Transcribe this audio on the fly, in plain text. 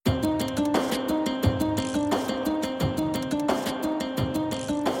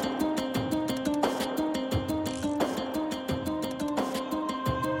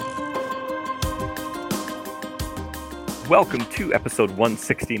Welcome to episode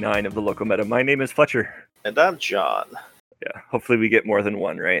 169 of the Local Meta. My name is Fletcher. And I'm John. Yeah, hopefully we get more than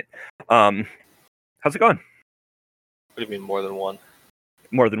one, right? How's it going? What do you mean more than one?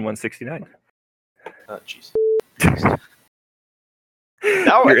 More than 169. Oh, jeez.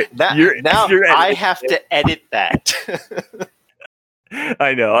 Now I have to edit that.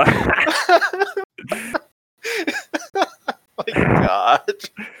 I know. My God.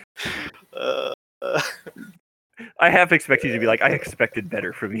 I have expected you to be like, I expected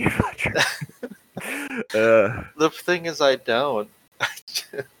better from you, Fletcher. The thing is, I don't.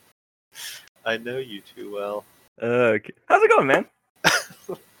 I know you too well. Okay. How's it going, man?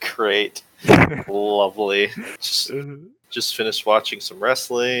 Great. Lovely. Just finished watching some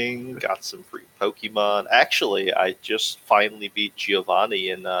wrestling, got some free Pokemon. Actually, I just finally beat Giovanni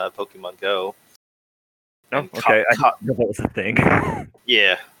in Pokemon Go. Oh, okay. I didn't know that was a thing.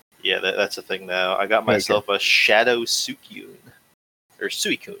 Yeah, that's a thing now. I got myself a Shadow Suicune. Or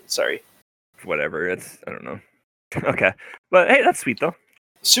Suicune, sorry. Whatever, I don't know. Okay. But hey, that's sweet, though.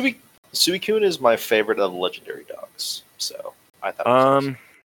 Suicune is my favorite of the legendary dogs, so I thought it was awesome.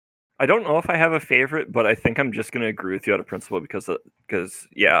 I don't know if I have a favorite, but I think I'm just going to agree with you out of principle because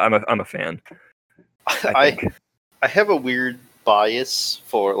yeah, I'm a fan. I have a weird bias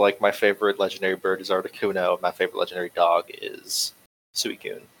for, like, my favorite legendary bird is Articuno, my favorite legendary dog is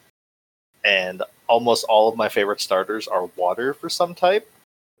Suicune. And almost all of my favorite starters are water for some type.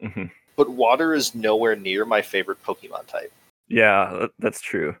 Mm-hmm. But water is nowhere near my favorite Pokemon type. Yeah, that's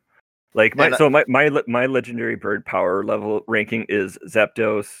true. Like my legendary bird power level ranking is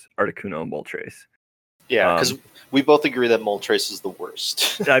Zapdos, Articuno, and Moltres. Yeah, because we both agree that Moltres is the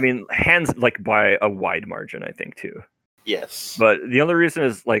worst. I mean, hands like by a wide margin, I think too. Yes. But the other reason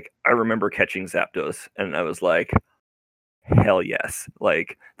is like I remember catching Zapdos, and I was like, hell yes!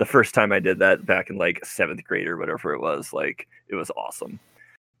 Like the first time I did that back in like 7th grade or whatever it was, like it was awesome.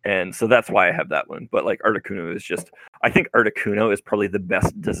 And so that's why I have that one. But like Articuno is just, I think Articuno is probably the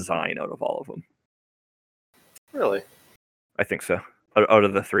best design out of all of them. Really? I think so. Out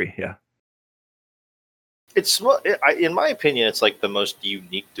of the three, yeah. In my opinion, it's like the most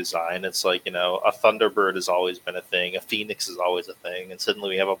unique design. It's like, a Thunderbird has always been a thing, a Phoenix is always a thing, and suddenly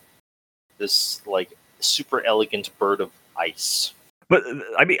we have this like super elegant bird of ice. But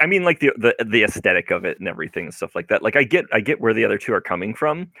I mean, like the aesthetic of it and everything and stuff like that. Like I get where the other two are coming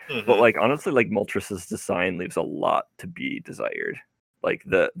from, but like honestly, like Moltres' design leaves a lot to be desired. Like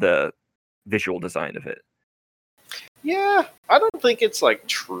the visual design of it. Yeah, I don't think it's like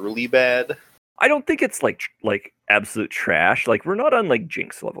truly bad. I don't think it's like absolute trash. Like we're not on like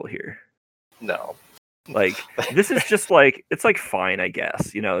Jinx level here. No. Like this is just like it's like fine, I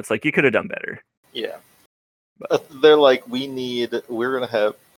guess. It's like you could have done better. Yeah. They're like, we're going to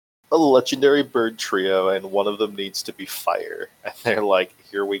have a legendary bird trio, and one of them needs to be fire. And they're like,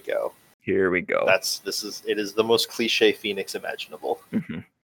 here we go. Here we go. It is the most cliche Phoenix imaginable. Mm-hmm.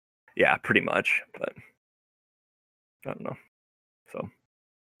 Yeah, pretty much. But I don't know. So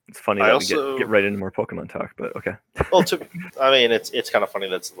it's funny that we get right into more Pokemon talk, but okay. Well, it's kind of funny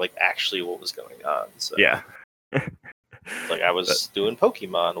that's like actually what was going on. So. Yeah. Like I was doing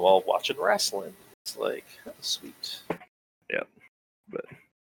Pokemon while watching wrestling. It's like, sweet. Yeah. But,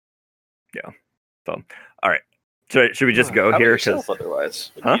 yeah. So, all right. Should we just go here? How about yourself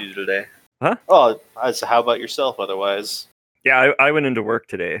otherwise? What did you do today? Huh? Oh, how about yourself otherwise? Yeah, I went into work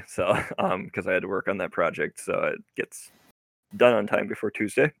today, so because I had to work on that project, so it gets done on time before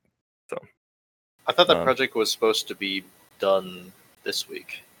Tuesday. So I thought that project was supposed to be done this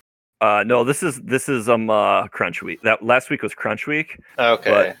week. No, this is Crunch Week. That last week was Crunch Week.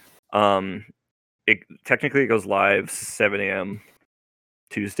 Okay. But it technically goes live 7 a.m.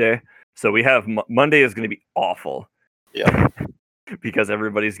 Tuesday, so we have Monday is going to be awful. Yeah. Because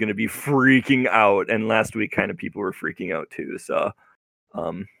everybody's going to be freaking out, and last week kind of people were freaking out too. So,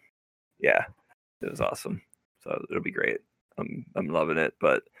 yeah, it was awesome. So it'll be great. I'm loving it.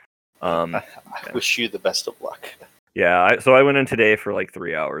 But I wish you the best of luck. Yeah, so I went in today for like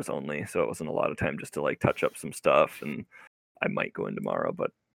 3 hours only, so it wasn't a lot of time just to like touch up some stuff, and I might go in tomorrow,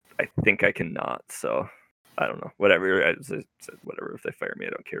 but I think I cannot. So I don't know. Whatever. I said whatever. If they fire me, I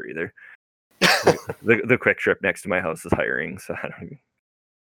don't care either. the Quick Trip next to my house is hiring, so I don't.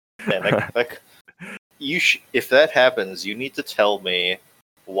 Man, if that happens, you need to tell me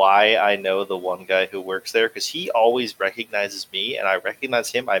why I know the one guy who works there, because he always recognizes me, and I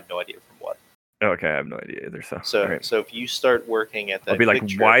recognize him. I have no idea from what. Okay, I have no idea either. So right. So if you start working at that, I'll be like,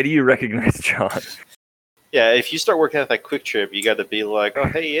 why do you recognize John? Yeah, if you start working at that Quick Trip, you got to be like, oh,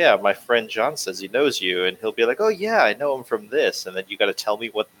 hey, yeah, my friend John says he knows you, and he'll be like, oh, yeah, I know him from this, and then you got to tell me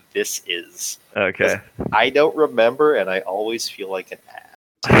what this is. Okay. I don't remember, and I always feel like an ass.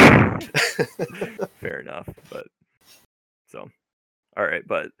 Fair enough, but so all right,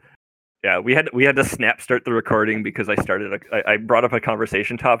 but yeah, we had to snap start the recording because I brought up a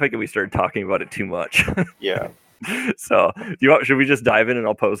conversation topic and we started talking about it too much. Yeah. So should we just dive in and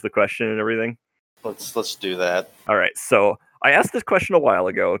I'll pose the question and everything? Let's do that. All right. So I asked this question a while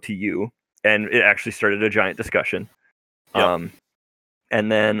ago to you, and it actually started a giant discussion. Yep.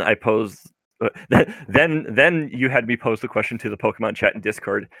 And then I posed. Then you had me pose the question to the Pokemon chat in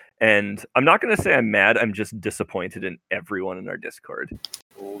Discord, and I'm not going to say I'm mad. I'm just disappointed in everyone in our Discord.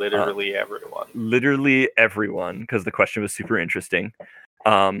 Literally everyone. Literally everyone, because the question was super interesting.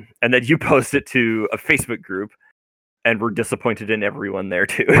 And then you posted it to a Facebook group, and we're disappointed in everyone there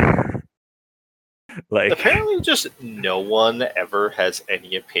too. Like, apparently just no one ever has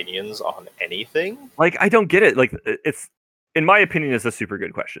any opinions on anything. Like, I don't get it. Like, it's, in my opinion, is a super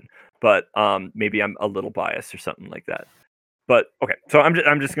good question, but maybe I'm a little biased or something like that. But okay, so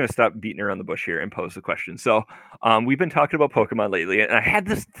I'm just gonna stop beating around the bush here and pose the question. So we've been talking about Pokemon lately, and I had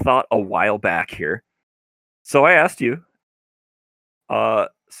this thought a while back here. So I asked you.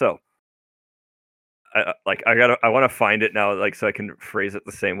 So I want to find it now, like, so I can phrase it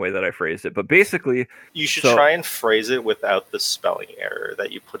the same way that I phrased it. But basically, you should try and phrase it without the spelling error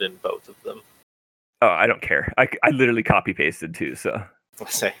that you put in both of them. Oh, I don't care. I literally copy pasted too. So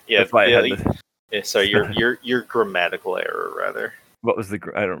say, yeah, so your grammatical error rather. What was I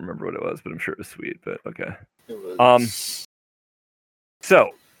don't remember what it was, but I'm sure it was sweet. But okay. It was...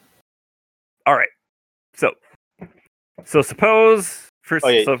 So, all right. So suppose first.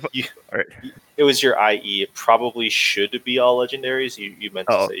 all right. It was your IE. It probably should be all legendaries. You meant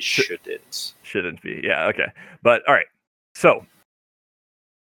to say shouldn't. Shouldn't be. Yeah. Okay. But all right. So,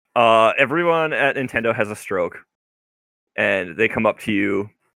 everyone at Nintendo has a stroke, and they come up to you.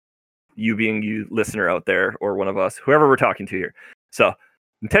 You being you listener out there, or one of us, whoever we're talking to here. So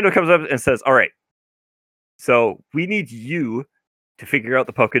Nintendo comes up and says, all right, so we need you to figure out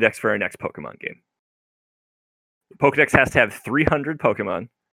the Pokedex for our next Pokemon game. The Pokedex has to have 300 Pokemon.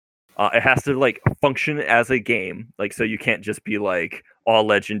 It has to like function as a game. Like, so you can't just be like all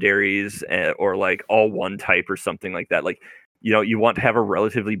legendaries or like all one type or something like that. Like, you want to have a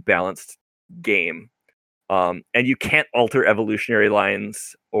relatively balanced game. And you can't alter evolutionary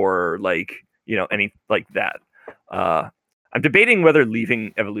lines or like, any like that. I'm debating whether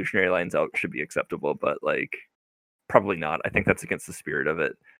leaving evolutionary lines out should be acceptable, but like probably not. I think that's against the spirit of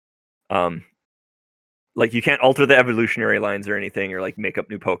it. Like, you can't alter the evolutionary lines or anything, or like make up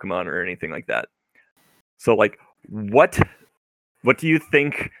new Pokemon or anything like that. So like, what do you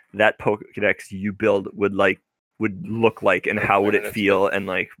think that Pokedex you build would look like, and how would it feel, and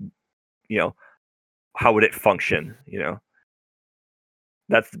like, how would it function?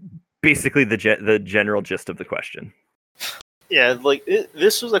 That's basically the general gist of the question. Yeah, like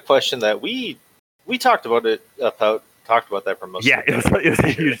this was a question that we talked about that for most. Yeah, it was a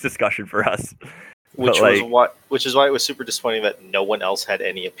huge discussion for us. Which is why it was super disappointing that no one else had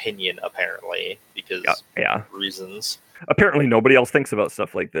any opinion, apparently, because reasons. Apparently nobody else thinks about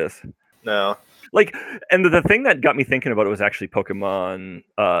stuff like this. No. Like, and the thing that got me thinking about it was actually Pokemon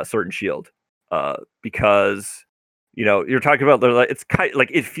Sword and Shield. Because, you're talking about, it's kind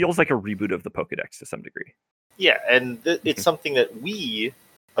like, it feels like a reboot of the Pokedex to some degree. Yeah, and it's something that we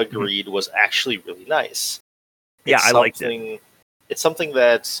agreed was actually really nice. I liked it. It's something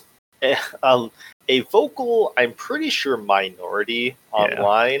that a vocal, I'm pretty sure, minority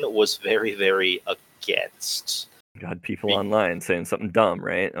online was very, very against. God, people online saying something dumb,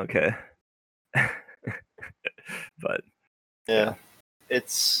 right? Okay. But yeah, it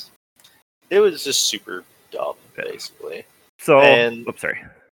was just super dumb, basically. So, sorry.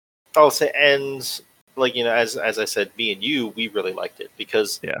 I'll say, and like, as I said, me and you, we really liked it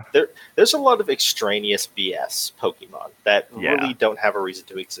because there's a lot of extraneous BS Pokemon that really don't have a reason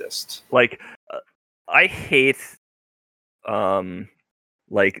to exist. Like, I hate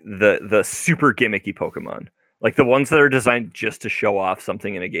like the super gimmicky Pokemon, like the ones that are designed just to show off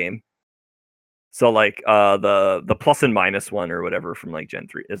something in a game. So like the plus and minus one or whatever from like Gen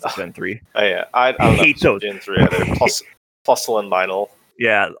 3. Is it Gen 3? Oh yeah, I hate those Gen 3 either. Plus and minus.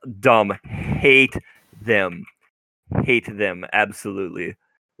 Yeah, dumb. Hate them absolutely.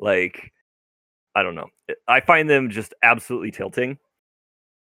 Like, I don't know. I find them just absolutely tilting.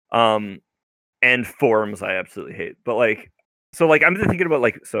 And forms I absolutely hate. But like, so like, I'm thinking about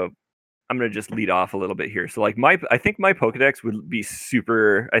like, so I'm gonna just lead off a little bit here. So like I think my Pokedex would be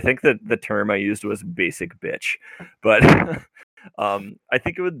super. I think that the term I used was basic bitch, but I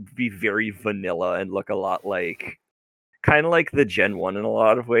think it would be very vanilla and look a lot like kind of like the Gen 1 in a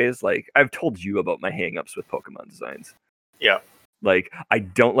lot of ways. Like I've told you about my hangups with Pokemon designs. Yeah. Like I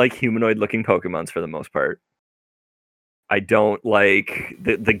don't like humanoid looking Pokemons for the most part. I don't like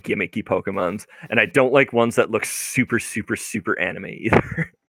the gimmicky Pokemons, and I don't like ones that look super, super, super anime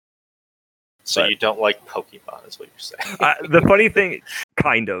either. So you don't like Pokemon, is what you're saying. The funny thing,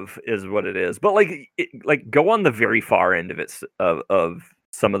 kind of, is what it is. But like go on the very far end of it of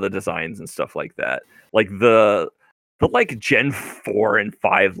some of the designs and stuff like that. Like the like Gen 4 and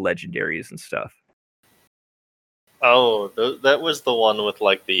 5 legendaries and stuff. Oh, that was the one with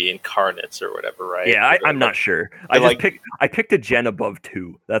like the incarnates or whatever, right? Yeah, I'm not sure. I picked a gen above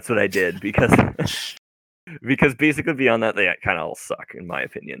 2. That's what I did because because basically beyond that they kind of all suck in my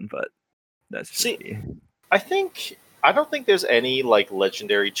opinion. But that's just me. I don't think there's any like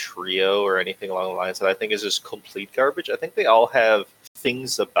legendary trio or anything along the lines that I think is just complete garbage. I think they all have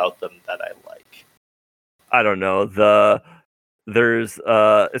things about them that I like. I don't know. There's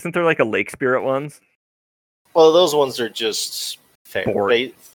isn't there like a lake spirit ones? Well, those ones are just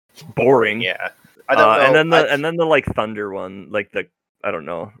boring. Yeah, I don't know. And then the like thunder one, like the I don't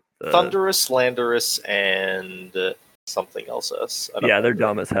know. Thunderous, Landorus, and something else. They're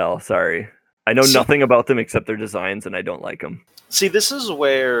dumb as hell. Sorry, I know nothing about them except their designs, and I don't like them. See, this is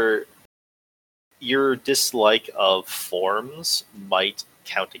where your dislike of forms might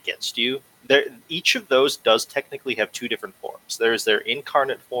count against you. Each of those does technically have two different forms. There's their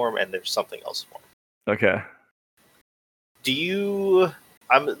incarnate form, and there's something else form. Okay. The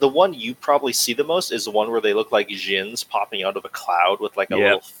one you probably see the most is the one where they look like Jins popping out of a cloud with like a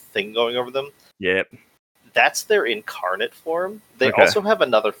little thing going over them. Yep. That's their incarnate form. They also have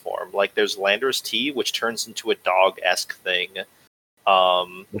another form. Like there's Landorus T, which turns into a dog-esque thing.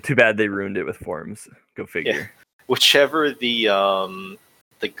 Well, too bad they ruined it with forms. Go figure. Yeah. Whichever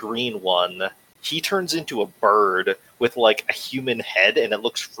the green one, he turns into a bird with like a human head, and it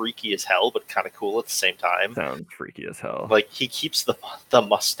looks freaky as hell, but kind of cool at the same time. Sounds freaky as hell. Like he keeps the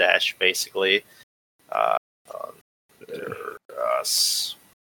mustache basically.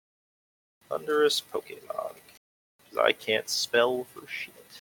 Thunderous Pokemon. I can't spell for shit.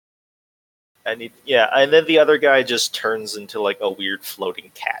 And then the other guy just turns into like a weird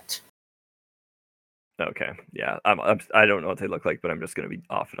floating cat. Okay, yeah, I don't know what they look like, but I'm just gonna be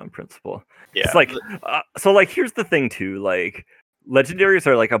off it on principle. Yeah, it's like so. Like, here's the thing too. Like, legendaries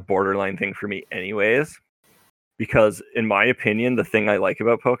are like a borderline thing for me, anyways, because in my opinion, the thing I like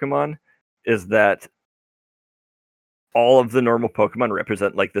about Pokemon is that all of the normal Pokemon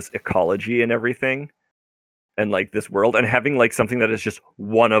represent like this ecology and everything, and like this world, and having like something that is just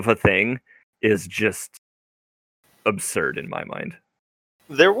one of a thing is just absurd in my mind.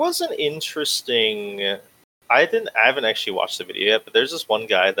 There was an interesting. I haven't actually watched the video yet, but there's this one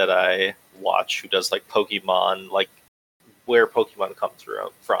guy that I watch who does like Pokemon, like where Pokemon come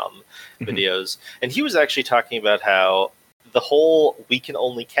from videos, and he was actually talking about how the whole we can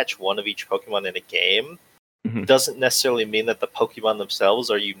only catch one of each Pokemon in a game doesn't necessarily mean that the Pokemon themselves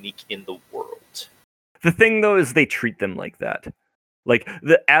are unique in the world. The thing though is they treat them like that. Like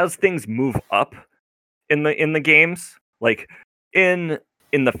as things move up in the games, like in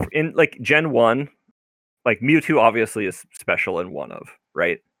like Gen 1, like Mewtwo obviously is special in one of,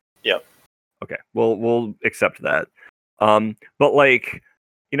 right? Yep. Okay, we'll accept that. But like,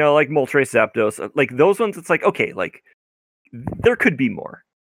 you know, like Moltres, Zapdos, like those ones, it's like, okay, like there could be more.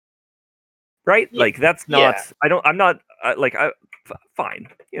 Right? Yeah. Like that's not fine.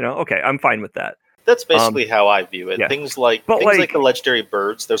 You know, okay, I'm fine with that. That's basically how I view it. Yeah. Things like the legendary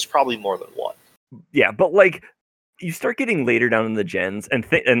birds, there's probably more than one. Yeah, but like you start getting later down in the gens, and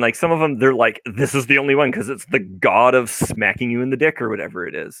like some of them, they're like, this is the only one because it's the god of smacking you in the dick or whatever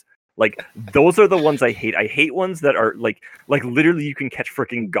it is. Like those are the ones I hate. I hate ones that are like literally you can catch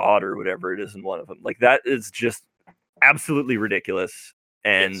freaking God or whatever it is in one of them. Like that is just absolutely ridiculous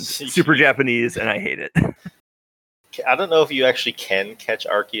and super Japanese, and I hate it. I don't know if you actually can catch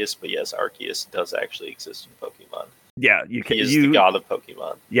Arceus, but yes, Arceus does actually exist in Pokemon. Yeah, you can. He is the god of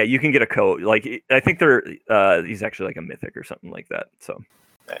Pokemon. Yeah, you can get a code. Like I think he's actually like a mythic or something like that. So,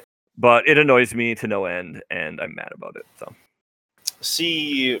 right. But it annoys me to no end, and I'm mad about it. So,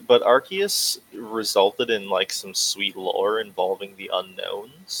 see, but Arceus resulted in like some sweet lore involving the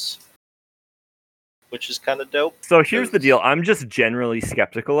unknowns, which is kind of dope. So here's the deal: I'm just generally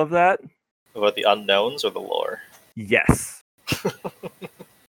skeptical of that. About the unknowns or the lore? Yes. What's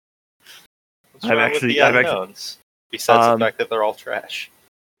wrong with the unknowns? Besides the fact that they're all trash.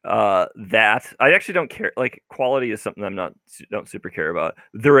 That I actually don't care. Like, quality is something don't super care about.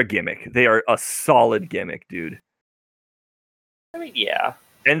 They're a gimmick. They are a solid gimmick, dude. I mean, yeah.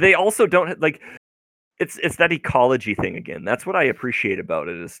 And they also don't like it's that ecology thing again. That's what I appreciate about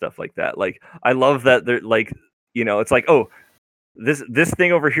it, is stuff like that. Like, I love that they're like, it's like, oh, this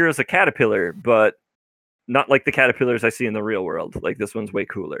thing over here is a caterpillar, but not like the caterpillars I see in the real world. Like, this one's way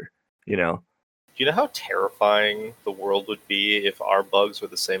cooler, Do you know how terrifying the world would be if our bugs were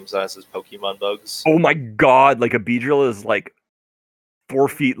the same size as Pokemon bugs? Oh my god, like a Beedrill is like 4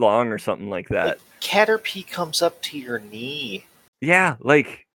 feet long or something like that. Like, Caterpie comes up to your knee. Yeah,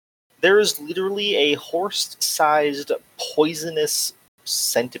 like, there is literally a horse-sized poisonous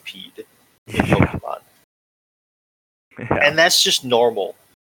centipede in Pokemon. Yeah. And that's just normal.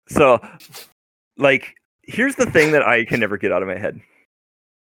 So, like, here's the thing that I can never get out of my head.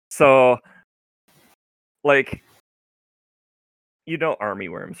 So, like, army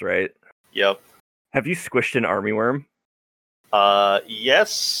worms, right? Yep. Have you squished an army worm?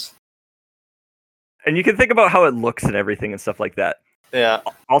 Yes. And you can think about how it looks and everything and stuff like that. Yeah.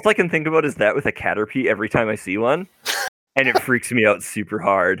 All I can think about is that with a Caterpie every time I see one, and it freaks me out super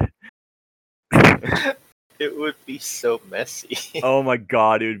hard. It would be so messy. Oh my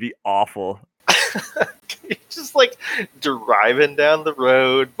god, it would be awful. You're just like driving down the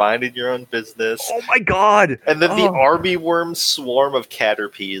road, minding your own business. Oh my god! And then the army worm swarm of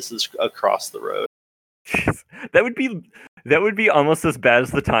Caterpies is across the road. Jeez. That would be almost as bad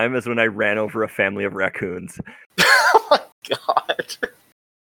as the time as when I ran over a family of raccoons. Oh my god.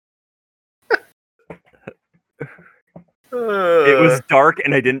 It was dark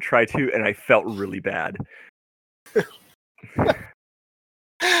and I didn't try to, and I felt really bad.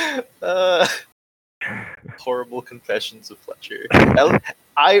 Horrible confessions of Fletcher.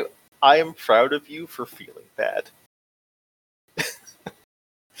 I am proud of you for feeling bad.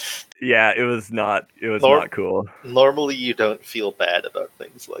 Yeah, it was not not cool. Normally you don't feel bad about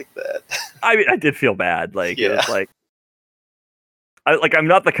things like that. I mean, I did feel bad. Like, yeah. It was like, I'm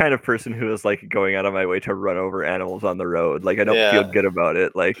not the kind of person who is like going out of my way to run over animals on the road. Like, I don't feel good about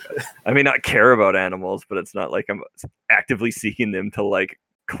it. Like, I may not care about animals, but it's not like I'm actively seeking them to like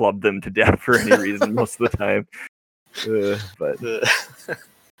club them to death for any reason most of the time. But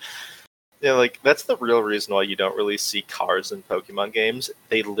yeah, like, that's the real reason why you don't really see cars in Pokemon games.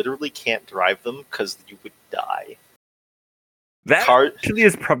 They literally can't drive them because you would die. That actually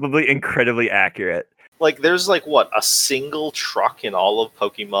is probably incredibly accurate. Like, there's like, what, a single truck in all of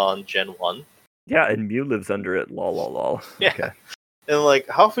Pokemon Gen 1? Yeah, and Mew lives under it, lol. Yeah. Okay. And like,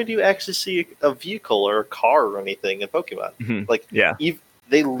 how often do you actually see a vehicle or a car or anything in Pokemon? Mm-hmm. Like, yeah.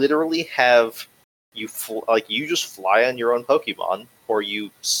 They literally have you just fly on your own Pokemon, or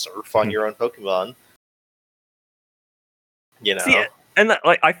you surf on your own Pokemon. See, and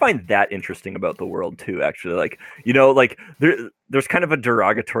like, I find that interesting about the world too. Actually, like, like there's kind of a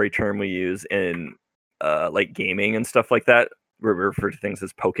derogatory term we use in like gaming and stuff like that, where we refer to things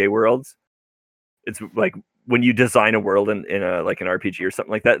as Poke Worlds. It's like when you design a world in a like an RPG or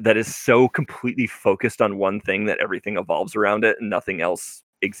something like that, that is so completely focused on one thing that everything evolves around it and nothing else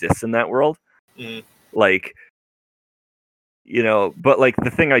exists in that world. Mm. Like, but like the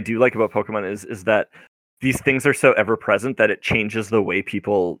thing I do like about Pokemon is that these things are so ever present that it changes the way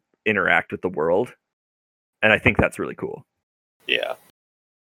people interact with the world. And I think that's really cool. Yeah.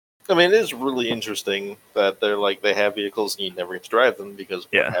 I mean, it is really interesting that they have vehicles and you never get to drive them, because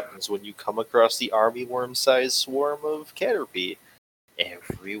what happens when you come across the army worm-sized swarm of Caterpie?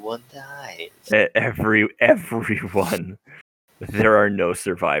 Everyone dies. Everyone. There are no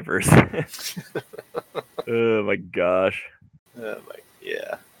survivors. Oh my gosh.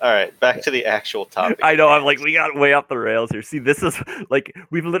 Yeah. All right, back to the actual topic. I know, I'm like, we got way off the rails here. See, this is like,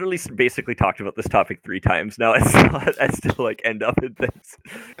 we've literally basically talked about this topic 3 times now. I still like end up in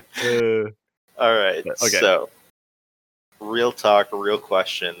this. All right, okay. So real talk, real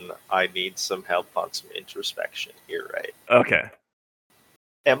question. I need some help on some introspection here, right? Okay.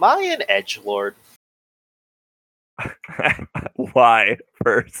 Am I an edgelord? Why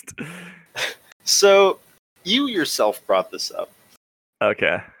first? So you yourself brought this up.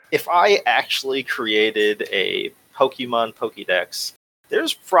 Okay. If I actually created a Pokemon Pokedex,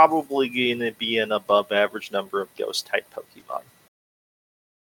 there's probably going to be an above average number of ghost type Pokemon.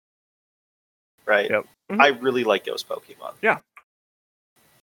 Right? Yep. Mm-hmm. I really like ghost Pokemon. Yeah.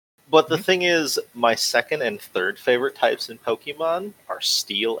 But the thing is, my second and third favorite types in Pokemon are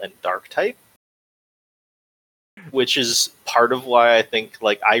Steel and Dark type. Which is part of why I think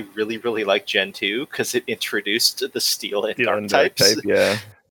like I really, really like Gen 2, because it introduced the Steel and Dark types. Yeah.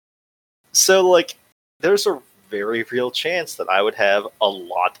 So like, there's a very real chance that I would have a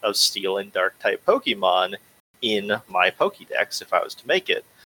lot of Steel and Dark type Pokemon in my Pokedex if I was to make it.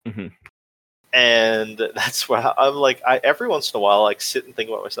 Mm-hmm. And that's why I'm like, every once in a while, like, sit and think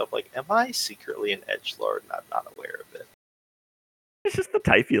about myself, like, am I secretly an edgelord and I'm not aware of it? It's just the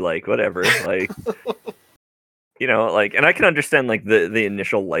type you like, whatever. Like, you know, like, and I can understand like the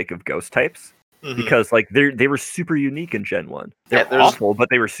initial like of ghost types because like they were super unique in Gen 1. They're awful, but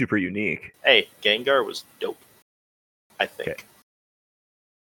they were super unique. Hey, Gengar was dope, I think. Okay.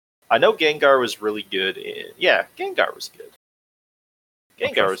 I know Gengar was really good in... Yeah, Gengar was good.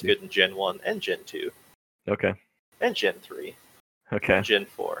 Gengar was good in Gen 1 and Gen 2. Okay. And Gen 3. Okay. And Gen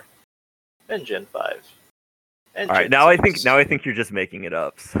 4. And Gen 5. And all right, Gen now 6. I think you're just making it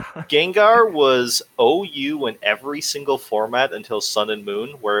up. Gengar was OU in every single format until Sun and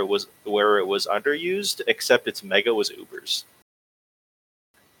Moon, where it was underused, except its Mega was Ubers.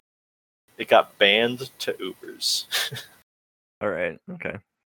 It got banned to Ubers. All right. Okay.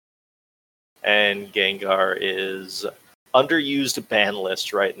 And Gengar is underused ban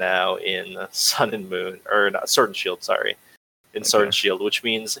list right now in Sun and Moon, or not, Sword and Shield, sorry. In Sword and Shield, which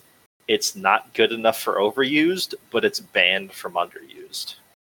means it's not good enough for overused, but it's banned from underused.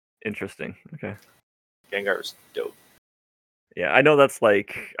 Interesting. Okay. Gengar is dope. Yeah, I know that's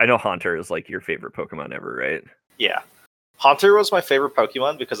like... I know Haunter is like your favorite Pokemon ever, right? Yeah. Haunter was my favorite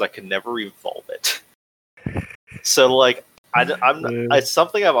Pokemon because I could never evolve it. So, like, it's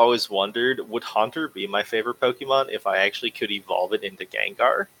something I've always wondered, would Haunter be my favorite Pokemon if I actually could evolve it into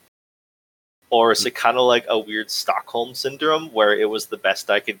Gengar? Or is it kind of like a weird Stockholm syndrome where it was the best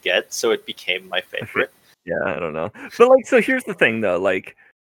I could get, so it became my favorite? Yeah, I don't know. But like, so here's the thing though, like,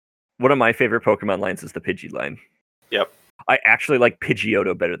 one of my favorite Pokemon lines is the Pidgey line. Yep. I actually like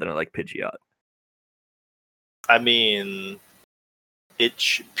Pidgeotto better than I like Pidgeot. I mean,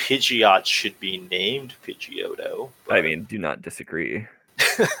 Pidgeot should be named Pidgeotto. But... I mean, do not disagree.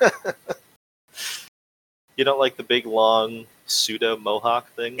 You don't like the big, long, pseudo-mohawk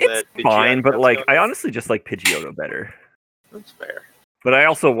thing? It's that fine, but like, I on? honestly just like Pidgeotto better. That's fair. But I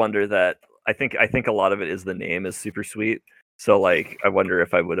also wonder that, I think a lot of it is the name is super sweet. So like, I wonder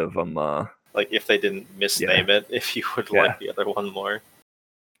if I would have, like, if they didn't misname it, if you would like the other one more.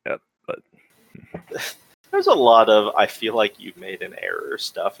 Yep, but... There's a lot of, I feel like you made an error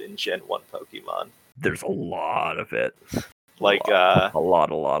stuff in Gen 1 Pokemon. There's a lot of it. Like, a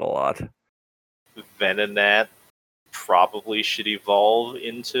lot. Venonat probably should evolve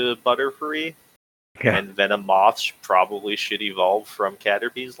into Butterfree. Yeah. And Venomoth probably should evolve from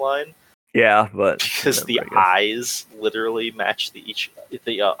Caterpie's line. Yeah, but... Because the eyes literally match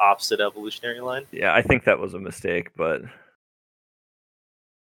the opposite evolutionary line. Yeah, I think that was a mistake, but...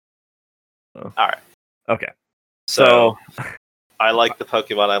 Oh. Alright. Okay. So I like the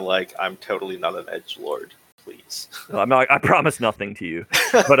Pokemon I like. I'm totally not an edgelord. Please. I'm not. I promise nothing to you.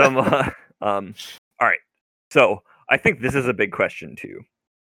 But all right. So I think this is a big question too.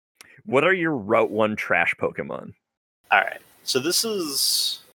 What are your Route 1 trash Pokemon? All right. So this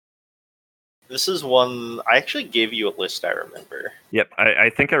is one I actually gave you a list. I remember. Yep. I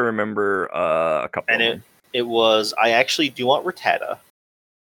think I remember a couple. And it was I actually do want Rattata.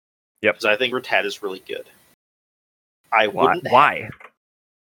 Yep. Because I think Rattata is really good. Why?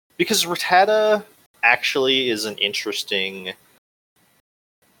 Because Rattata actually is an interesting...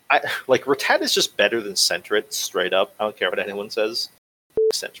 Rattata is just better than Sentret, straight up. I don't care what anyone says.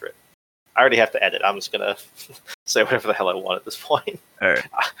 Sentret. I already have to edit. I'm just going to say whatever the hell I want at this point. All right.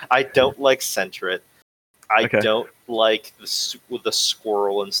 I don't like Sentret. I don't like the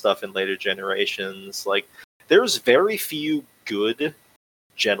squirrel and stuff in later generations. Like, there's very few good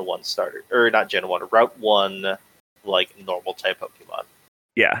Gen 1 starter, or not Gen 1, Route 1, like, normal type Pokemon.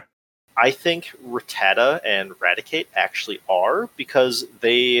 Yeah. I think Rattata and Raticate actually are, because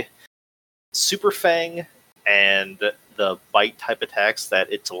they... Super Fang and the bite type attacks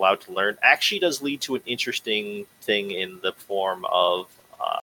that it's allowed to learn actually does lead to an interesting thing in the form of,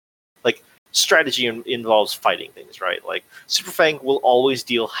 strategy involves fighting things, right? Like, Super Fang will always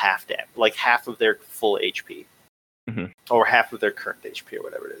deal half of their full HP. Mm-hmm. Or half of their current HP, or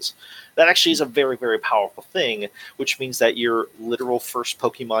whatever it is. That actually is a very, very powerful thing, which means that your literal first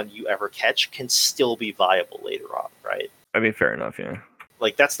Pokemon you ever catch can still be viable later on, right? I mean, fair enough, yeah.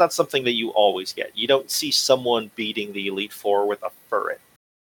 Like, that's not something that you always get. You don't see someone beating the Elite Four with a Furret.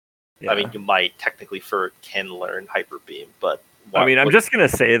 Yeah. I mean, you might. Technically, Furret can learn Hyper Beam, but... I'm just going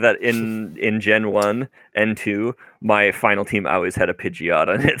to say that in Gen 1 and 2, my final team always had a Pidgeot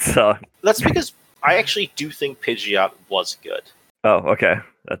on it, so... That's because I actually do think Pidgeot was good. Oh, okay.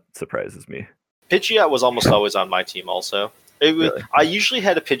 That surprises me. Pidgeot was almost always on my team also. Really? I usually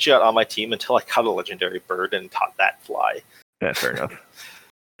had a Pidgeot on my team until I caught a legendary bird and taught that fly. Yeah, fair enough.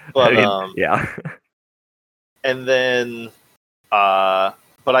 But I mean, yeah. and then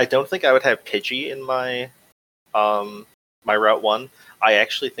but I don't think I would have Pidgey in my my Route 1. I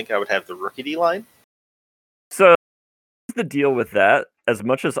actually think I would have the Rookity line. So the deal with that, as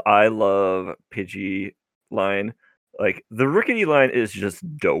much as I love Pidgey line, like the Rookity line is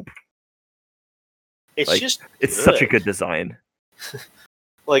just dope. It's like, just it's such a good design.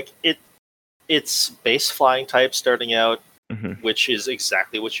 Like it's base flying type starting out, Mm-hmm. which is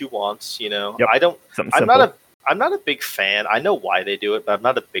exactly what you want. You know, Yep. I'm not a big fan. I know why they do it, but I'm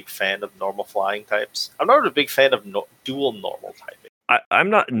not a big fan of normal flying types. I'm not a big fan of dual normal typing. I'm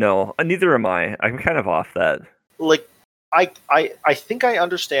not. No, neither am I. I'm kind of off that. Like, I think I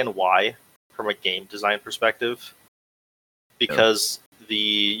understand why from a game design perspective, because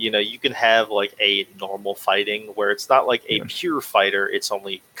you can have like a normal fighting where it's not like a pure fighter, it's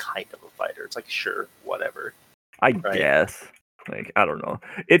only kind of a fighter. It's like, sure, whatever. I guess. Like, I don't know.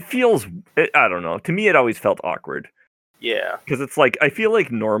 I don't know. To me, it always felt awkward. Yeah. Because it's like, I feel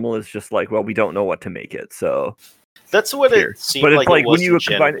like normal is just like, well, we don't know what to make it, so. That's what it seemed but it's like it was when you in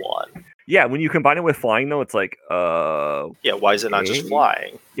Gen combine 1. Yeah, when you combine it with flying, though, it's like, yeah, why is it not just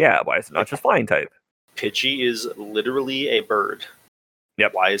flying? Yeah, why is it not just flying type? Pidgey is literally a bird.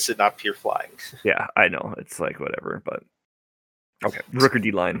 Yep. Why is it not pure flying? Yeah, I know. It's like, whatever, but. Okay,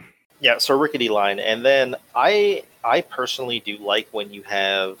 Rookity line. Yeah, so Rickety line. And then I personally do like when you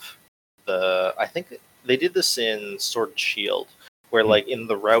have I think they did this in Sword and Shield, where like in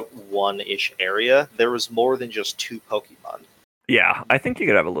the Route 1-ish area, there was more than just 2 Pokemon. Yeah, I think you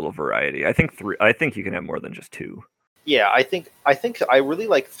could have a little variety. I think you can have more than just 2. Yeah, I think I really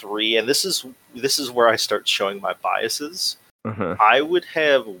like 3, and this is where I start showing my biases. Uh-huh. I would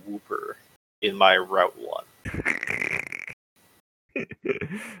have Wooper in my Route 1.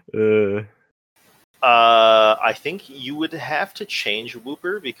 I think you would have to change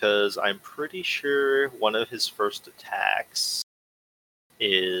Wooper because I'm pretty sure one of his first attacks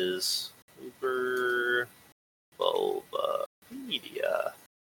is Wooper Bulbapedia.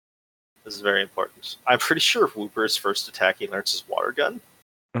 This is very important. I'm pretty sure if Wooper's first attack he learns his Water Gun.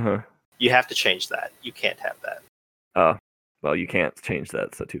 Uh-huh. You have to change that. You can't have that. Oh, well, you can't change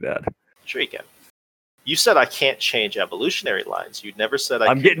that, so too bad. Sure you can. You said I can't change evolutionary lines. You never said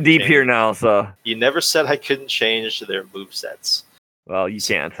I'm getting deep here now, so. You never said I couldn't change their movesets. Well, you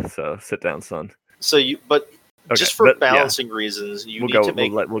can't, so sit down, son. So just for balancing reasons, we'll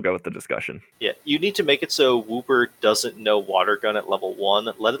go with the discussion. Yeah, you need to make it so Wooper doesn't know Water Gun at level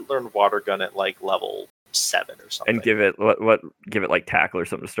 1. Let it learn Water Gun at like level 7 or something. And give it give it like tackle or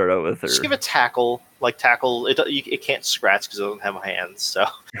something to start out with, or just give it tackle. Like tackle, it can't scratch because it doesn't have hands. So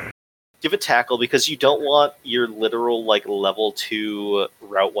give it tackle because you don't want your literal like level 2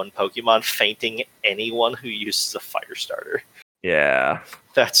 Route 1 Pokemon fainting anyone who uses a fire starter. Yeah,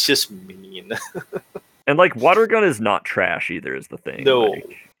 that's just mean. And like Water Gun is not trash either, is the thing. No,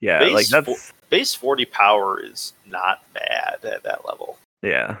 like, yeah, like that's base 40 power is not bad at that level.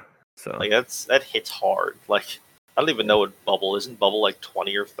 Yeah, so like that hits hard. Like I don't even know what Bubble isn't. Bubble like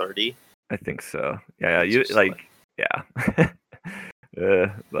 20 or 30. I think so. Yeah, you like yeah.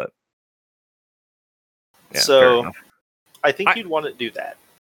 But yeah, so I think you'd want to do that.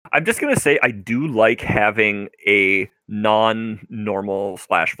 I'm just gonna say I do like having a non-normal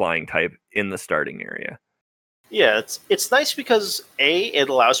 /flying type in the starting area. Yeah, it's nice because it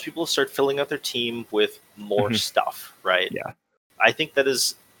allows people to start filling out their team with more stuff, right? Yeah, I think that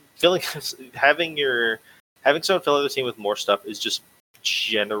is having someone fill out their team with more stuff is just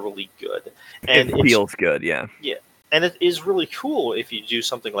generally good, and it feels good. Yeah, and it is really cool if you do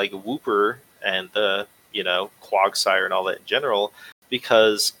something like Wooper and the Quagsire and all that in general,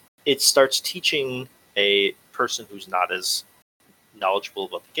 because it starts teaching a person who's not as knowledgeable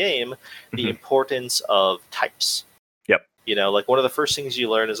about the game the importance of types. Yep. Like one of the first things you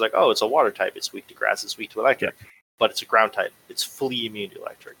learn is like, oh, it's a water type, it's weak to grass, it's weak to electric. Yep. But it's a ground type, it's fully immune to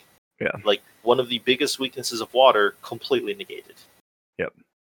electric. Yeah. Like one of the biggest weaknesses of water completely negated. Yep.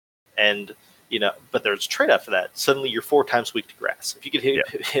 And but there's a trade-off for that. Suddenly you're 4 times weak to grass. If you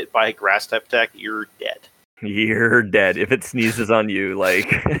get hit by a grass type attack, you're dead. You're dead. If it sneezes on you,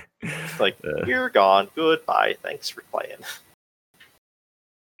 like you're gone. Goodbye. Thanks for playing.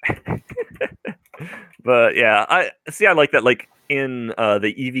 But yeah, I like that. Like in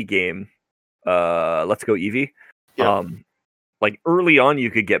the Eevee game, Let's Go Eevee. Yeah. Like early on,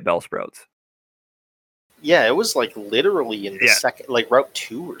 you could get Bellsprouts. Yeah, it was like literally in the second, like Route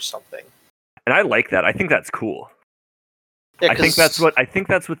 2 or something. And I like that. I think that's cool. Yeah, I think that's what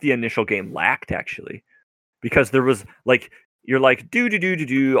the initial game lacked, actually, because there was like you're like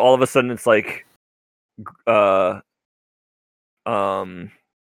do. All of a sudden, it's like,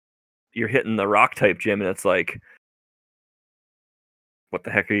 you're hitting the rock type gym, and it's like, what the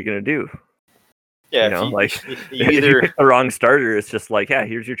heck are you gonna do? Yeah, like you if you either pick the wrong starter, it's just like, yeah,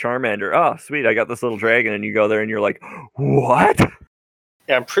 here's your Charmander. Oh, sweet, I got this little dragon, and you go there, and you're like, what?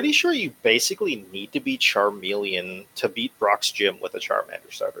 yeah, I'm pretty sure you basically need to be Charmeleon to beat Brock's gym with a Charmander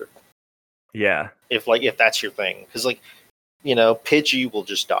starter. Yeah. If that's your thing, because Pidgey will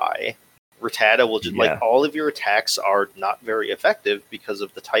just die. Rattata will just all of your attacks are not very effective because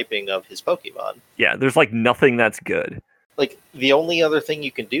of the typing of his Pokemon. Yeah, there's like nothing that's good. Like the only other thing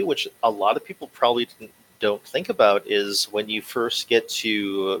you can do, which a lot of people probably don't think about, is when you first get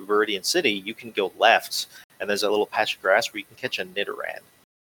to Viridian City, you can go left, and there's a little patch of grass where you can catch a Nidoran.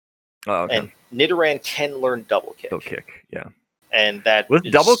 Oh, okay. And Nidoran can learn Double Kick. Double Kick, yeah. And that was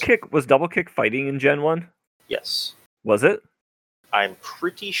Double Kick fighting in Gen 1? Yes. Was it? I'm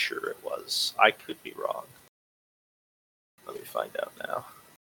pretty sure it was. I could be wrong. Let me find out now.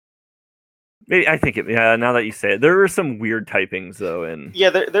 Maybe I think it. Yeah, now that you say it, there were some weird typings though. Yeah,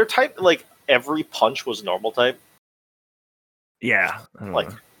 they're type like every punch was normal type. Yeah, I don't know.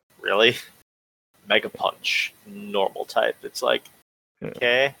 Really, Mega Punch normal type. It's like,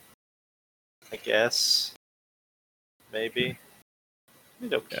 okay, I guess maybe.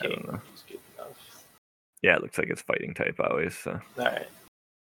 Okay, I don't know. It's good enough. Yeah, it looks like it's fighting type always. So. All right,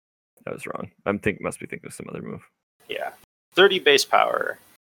 I was wrong. Must be thinking of some other move. Yeah, 30 base power,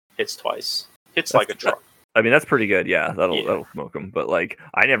 hits twice. Hits like a truck. I mean, that's pretty good. Yeah, that'll smoke them. But like,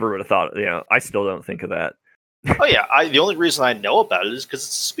 I never would have thought. I still don't think of that. Oh yeah, the only reason I know about it is because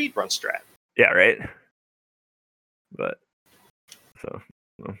it's a speedrun strat. Yeah, right. But so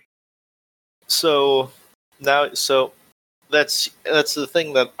that's the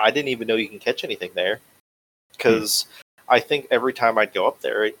thing that I didn't even know you can catch anything there, because I think every time I'd go up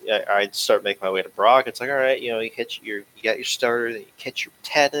there, I'd start making my way to Brock. It's like, all right, you got your starter, then you catch your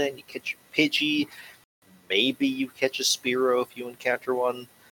Rattata, and you catch your Pidgey. Maybe you catch a Spearow if you encounter one,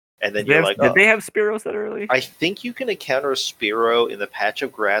 and then did they have Spearows that early? I think you can encounter a Spearow in the patch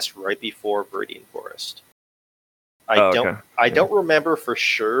of grass right before Viridian Forest. I don't remember for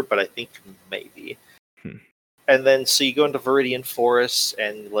sure, but I think maybe. And then, so you go into Viridian Forest,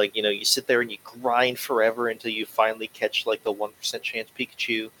 and you sit there and you grind forever until you finally catch the 1% chance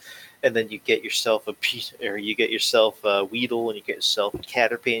Pikachu, and then you get yourself a Weedle, and you get yourself a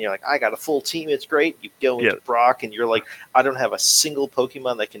Caterpie, and you're like, I got a full team, it's great. You go into Brock, and you're like, I don't have a single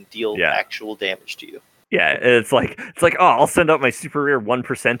Pokemon that can deal actual damage to you. Yeah, it's like, oh, I'll send out my super rare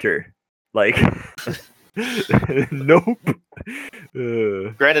 1%er. Like, nope.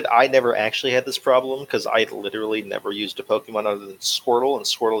 Granted, I never actually had this problem because I literally never used a Pokemon other than Squirtle, and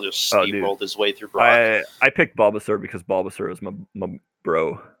Squirtle just steamrolled his way through Brock. I picked Bulbasaur because Bulbasaur is my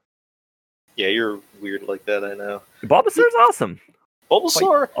bro. Yeah, you're weird like that, I know. Bulbasaur's awesome.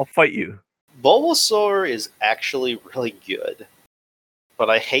 Bulbasaur? I'll fight you. Bulbasaur is actually really good, but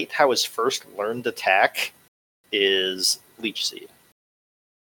I hate how his first learned attack is Leech Seed.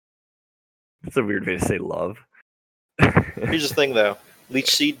 That's a weird way to say love. Here's the thing, though. Leech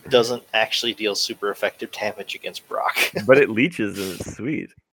Seed doesn't actually deal super effective damage against Brock. But it leeches, and it's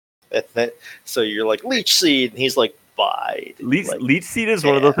sweet. So you're like, Leech Seed, and he's like, bye. Leech Seed is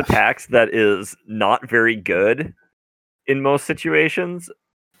one of those attacks that is not very good in most situations,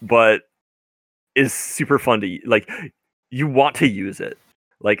 but is super fun to like. You want to use it.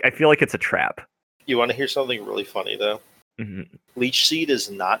 Like, I feel like it's a trap. You want to hear something really funny, though? Mm-hmm. Leech Seed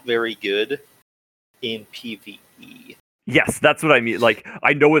is not very good in PvE. Yes, that's what I mean. Like,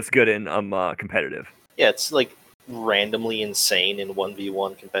 I know it's good in competitive. Yeah, it's like randomly insane in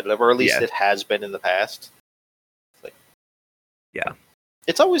 1v1 competitive, or at least it has been in the past. Yeah.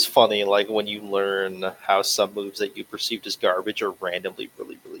 It's always funny, like, when you learn how some moves that you perceived as garbage are randomly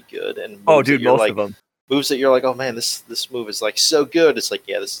really, really good. And most of them. Moves that you're like, oh man, this move is like so good. It's like,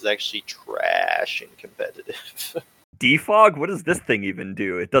 yeah, this is actually trash in competitive. Defog? What does this thing even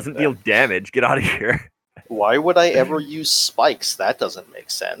do? It doesn't deal damage. Get out of here. Why would I ever use spikes? That doesn't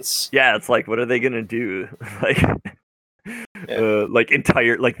make sense. Yeah, it's like, what are they gonna do? The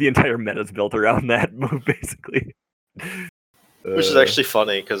entire meta's built around that move, basically. Which is actually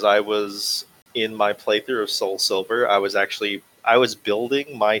funny, because I was in my playthrough of Soul Silver. I was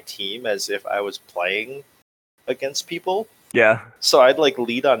building my team as if I was playing against people. Yeah. So I'd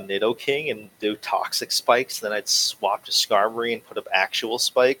lead on Nidoking and do toxic spikes, then I'd swap to Skarmory and put up actual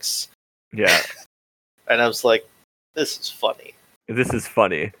spikes. Yeah. And I was like, this is funny. This is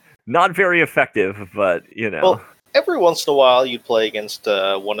funny. Not very effective, but Well, every once in a while you'd play against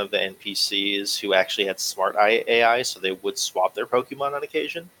one of the NPCs who actually had smart AI, so they would swap their Pokemon on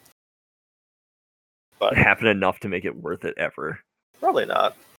occasion. But It happened enough to make it worth it ever. Probably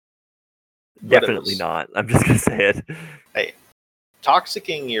not. Definitely not. I'm just gonna say it. Hey,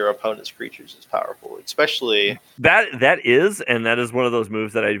 toxicking your opponent's creatures is powerful, especially that is one of those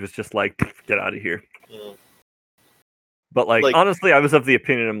moves that I was just like, get out of here. But like honestly, I was of the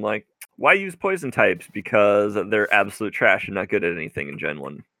opinion, I'm like, why use poison types? Because they're absolute trash and not good at anything in Gen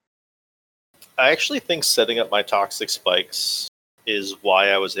 1. I actually think setting up my toxic spikes is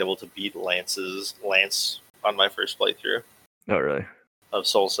why I was able to beat Lance on my first playthrough. Oh, really? Of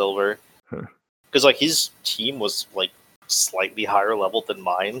Soul Silver. Because like his team was like slightly higher level than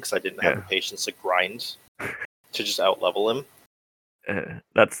mine because I didn't have the patience to grind to just out-level him.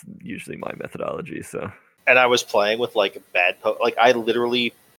 That's usually my methodology, so... And I was playing with like like I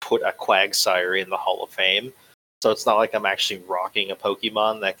literally put a Quagsire in the Hall of Fame, so it's not like I'm actually rocking a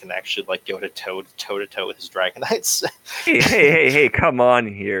Pokemon that can actually like go toe to toe with his Dragonites. hey, come on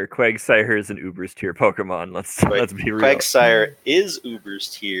here. Quagsire is an Uber's tier Pokemon. Let's be real. Quagsire is Uber's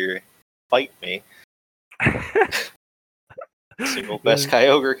tier. Fight me. Single best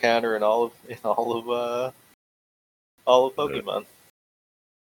Kyogre counter in all of Pokemon.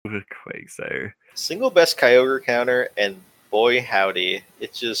 Quagsire. Single best Kyogre counter, and boy howdy,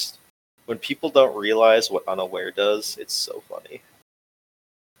 it's just when people don't realize what Unaware does, it's so funny.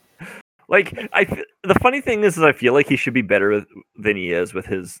 Like the funny thing is I feel like he should be better than he is with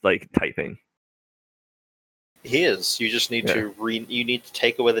his like typing. He is. You just need you need to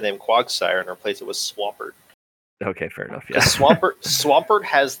take away the name Quagsire and replace it with Swampert. Okay, fair enough. Yeah. Swampert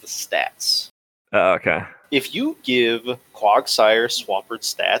has the stats. Oh, okay. If you give Quagsire Swampert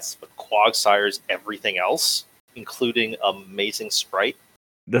stats, but Quagsire's everything else, including amazing sprite,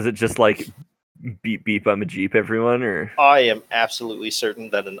 does it just like beep I'm a Jeep everyone, or? I am absolutely certain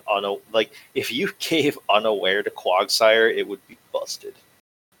that if you gave Unaware to Quagsire, it would be busted.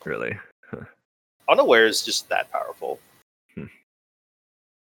 Really? Huh. Unaware is just that powerful.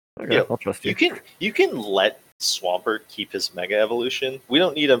 Okay, I'll trust you. You can let Swampert keep his Mega Evolution. We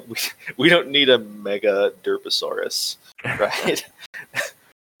don't need a Mega Derposaurus, right?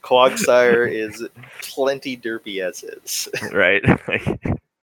 Quagsire is plenty derpy as is. Right.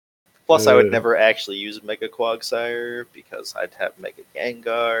 Plus, I would never actually use Mega Quagsire because I'd have Mega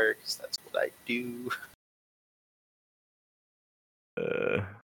Gengar because that's what I do.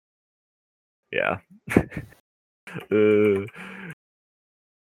 Yeah.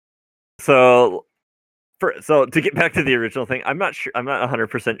 So to get back to the original thing, I'm not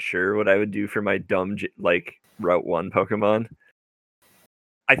 100% sure what I would do for my dumb like Route 1 Pokemon.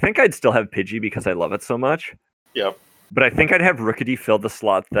 I think I'd still have Pidgey because I love it so much. Yep. But I think I'd have Rookity fill the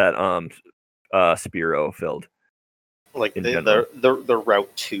slot that Spearow filled. Like the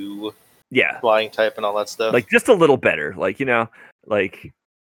Route 2 flying type and all that stuff. Like just a little better. Like, you know, like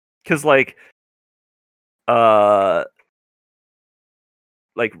because like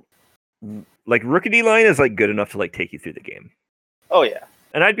Rookity line is like good enough to like take you through the game. Oh yeah.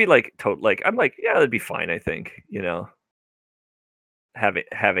 And I'd be like I'm like, yeah, that'd be fine, I think, you know.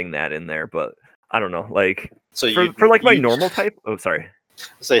 Having that in there, but I don't know, like for like my normal type. Oh, sorry.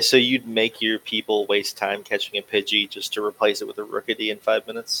 So you'd make your people waste time catching a Pidgey just to replace it with a Rookity in 5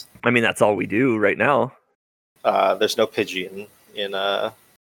 minutes? I mean, that's all we do right now. There's no Pidgey in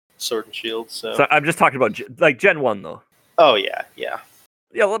Sword and Shield, so I'm just talking about like Gen 1 though. Oh yeah.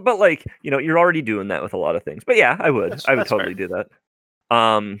 Yeah, but like, you know, you're already doing that with a lot of things. But yeah, I would totally do that.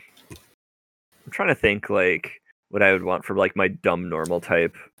 I'm trying to think like what I would want for like my dumb normal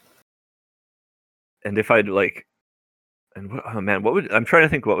type. And if I'd like, I'm trying to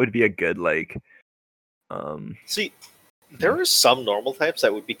think what would be a good like. See, there are some normal types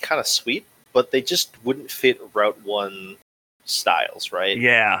that would be kind of sweet, but they just wouldn't fit Route 1 styles, right?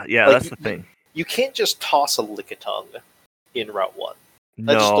 Yeah, like, that's the thing. You can't just toss a Lickitung in Route 1.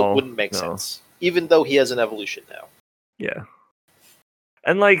 That just wouldn't make sense. Even though he has an evolution now. Yeah.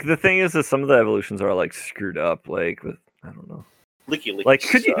 And like the thing is that some of the evolutions are like screwed up, like with I don't know. Licky like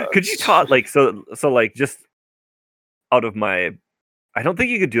could you toss like so like just out of my I don't think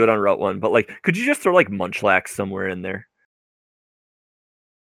you could do it on Route 1, but like could you just throw like Munchlax somewhere in there?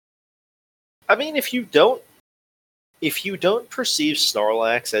 I mean, if you don't perceive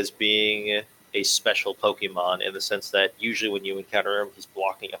Snorlax as being a special Pokemon in the sense that usually when you encounter him, he's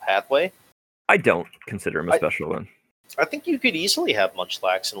blocking a pathway. I don't consider him a special one. I think you could easily have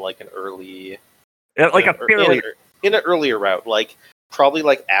Munchlax in like an early, like a fairly in an earlier route, like probably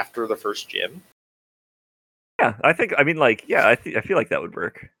like after the first gym. Yeah, I think. I mean, like, yeah, I feel like that would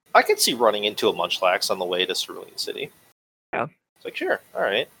work. I could see running into a Munchlax on the way to Cerulean City. Yeah. It's like, sure, all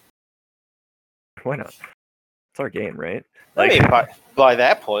right. Why not? It's our game, right? I mean, by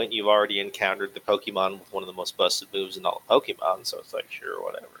that point, you've already encountered the Pokemon with one of the most busted moves in all of Pokemon, so it's like, sure,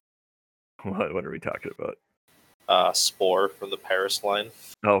 whatever. What are we talking about? Spore from the Paris line.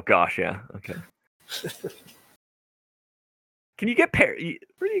 Oh gosh, yeah. Okay. Can you get Where do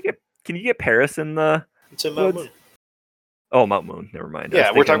you get? Can you get Paris in the? It's in Mount Moon. Oh, Mount Moon. Never mind.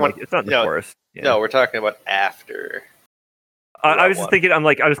 Yeah, we're talking about. It's not in the forest. Yeah. No, we're talking about after. I was just thinking. I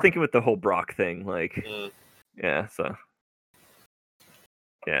was thinking with the whole Brock thing. Like, yeah. So.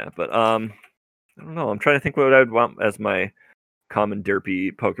 Yeah, but I don't know. I'm trying to think what I'd want as my common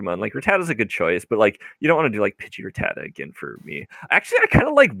derpy Pokemon. Like Rattata's a good choice, but like you don't want to do like Pidgey Rattata again for me. Actually, I kind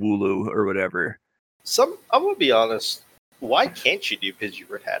of like Wooloo or whatever. I'm gonna be honest. Why can't you do Pidgey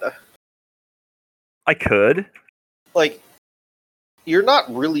Rattata? I could. Like, you're not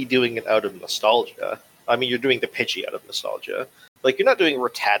really doing it out of nostalgia. I mean, you're doing the Pidgey out of nostalgia. Like, you're not doing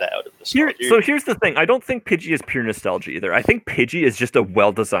Rattata out of nostalgia. Here's the thing. I don't think Pidgey is pure nostalgia either. I think Pidgey is just a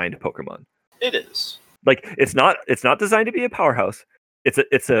well-designed Pokemon. It is. Like, it's not designed to be a powerhouse.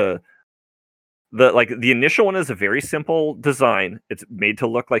 The initial one is a very simple design. It's made to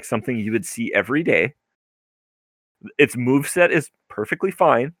look like something you would see every day. Its moveset is perfectly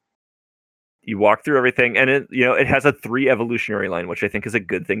fine. You walk through everything, and it has a 3 evolutionary line, which I think is a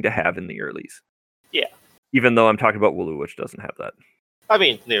good thing to have in the earlies. Yeah. Even though I'm talking about Wooloo, which doesn't have that. I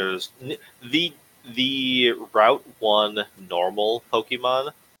mean, there's the Route 1 normal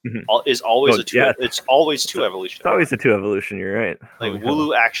Pokemon is always a 2. Yeah, it's always 2 evolution. It's always a 2 evolution. You're right. Like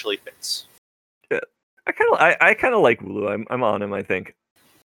Wooloo actually fits. Yeah. I kind of like Wooloo. I'm on him. I think.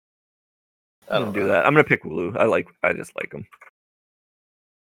 I'm gonna do that. I'm gonna pick Wooloo. I just like him.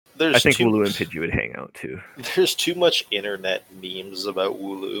 I think Wooloo and Pidgey would hang out too. There's too much internet memes about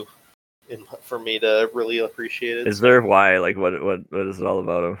Wooloo for me to really appreciate it. Is there? Why? Like, what is it all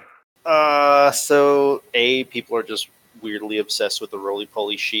about him? So people are just weirdly obsessed with the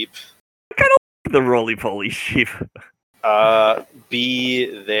roly-poly sheep. I kind of like the roly-poly sheep.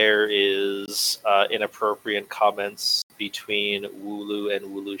 B, there is inappropriate comments between Wooloo and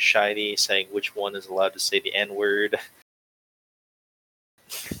Wooloo Shiny saying which one is allowed to say the N-word.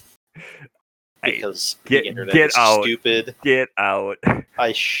 Because the internet is stupid. Get out.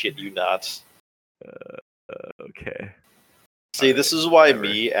 I shit you not. Okay. See, this is why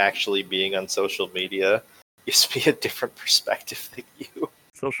me actually being on social media gives me a different perspective than you.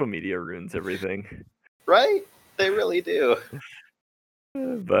 Social media ruins everything. Right? They really do.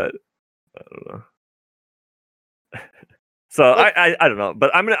 But I don't know. So I don't know,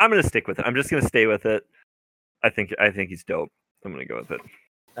 but I'm gonna stick with it. I'm just gonna stay with it. I think he's dope. I'm gonna go with it.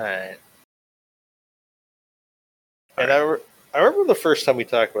 All right. And I remember the first time we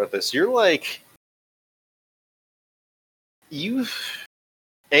talked about this. You're like, you're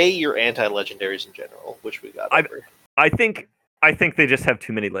anti-legendaries in general, which we got over. I think they just have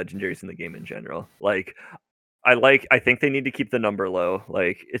too many legendaries in the game in general. Like, I think they need to keep the number low.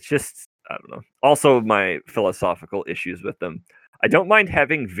 Like, it's just, I don't know. Also, my philosophical issues with them. I don't mind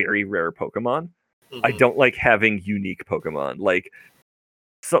having very rare Pokemon. Mm-hmm. I don't like having unique Pokemon. Like,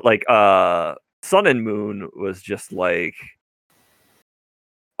 Sun and Moon was just like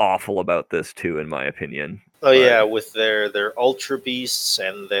awful about this too, in my opinion. Oh yeah, with their Ultra Beasts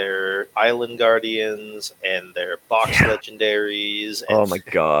and their Island Guardians and their box legendaries. And oh my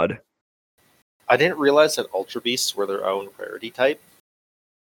god. I didn't realize that Ultra Beasts were their own rarity type.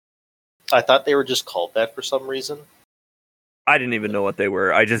 I thought they were just called that for some reason. I didn't even know what they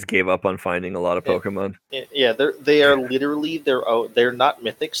were. I just gave up on finding a lot of Pokemon. Yeah, they are literally their own. They're not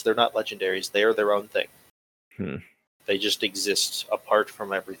mythics. They're not legendaries. They are their own thing. They just exist apart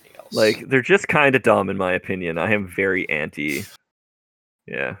from everything else. Like, they're just kind of dumb, in my opinion. I am very anti.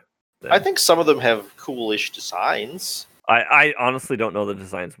 Yeah. I think some of them have coolish designs. I honestly don't know the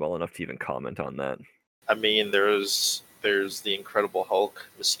designs well enough to even comment on that. I mean, there's the Incredible Hulk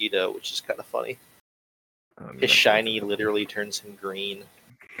Mosquito, which is kind of funny. His shiny literally turns him green.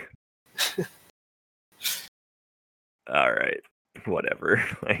 All right. Whatever.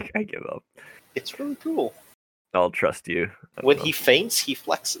 Like, I give up. It's really cool. I'll trust you. When he faints, he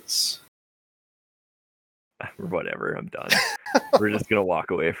flexes. Whatever. I'm done. We're just going to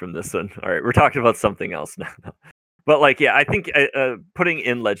walk away from this one. All right. We're talking about something else now. But, like, yeah, I think putting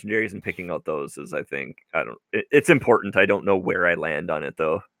in legendaries and picking out those is, I think, it's important. I don't know where I land on it,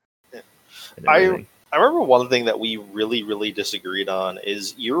 though. Yeah. I remember one thing that we really, really disagreed on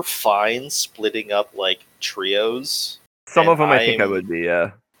is you're fine splitting up, like, trios. Some of them I think I would be,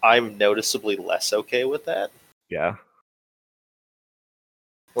 yeah. I'm noticeably less okay with that. Yeah.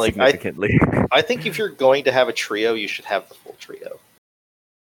 Like significantly. I think if you're going to have a trio, you should have the full trio.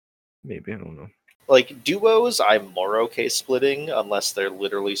 Maybe, I don't know. Like duos, I'm more okay splitting unless they're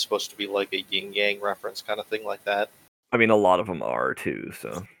literally supposed to be like a yin yang reference kind of thing like that. I mean, a lot of them are too.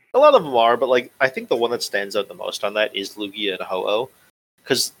 So a lot of them are, but like I think the one that stands out the most on that is Lugia and Ho-Oh,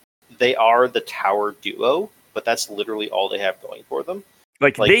 because they are the tower duo, but that's literally all they have going for them.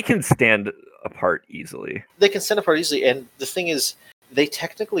 Like they can stand apart easily. They can stand apart easily, and the thing is, they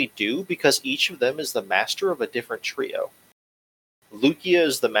technically do because each of them is the master of a different trio. Lugia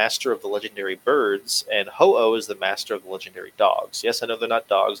is the master of the legendary birds, and Ho-Oh is the master of the legendary dogs. Yes, I know they're not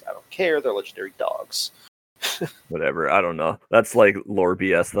dogs. I don't care. They're legendary dogs. Whatever. I don't know. That's like lore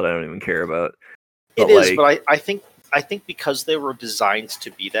BS that I don't even care about. But it is, but I think because they were designed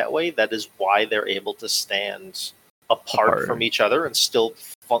to be that way, that is why they're able to stand apart from each other and still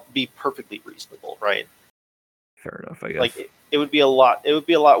be perfectly reasonable, right? Fair enough, I guess. Like it would be a lot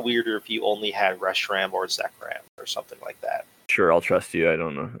weirder if you only had Reshiram or Zekrom or something like that. Sure, I'll trust you. I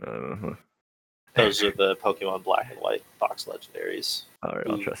don't know. Those are the Pokemon Black and White box legendaries. All right,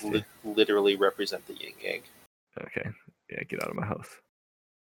 I'll trust you. Literally represent the yin yang. Okay, yeah, get out of my house.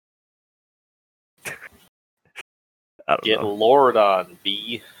 I don't Get know. Lord on,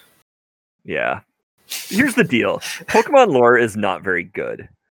 B. Yeah. Here's the deal. Pokemon lore is not very good.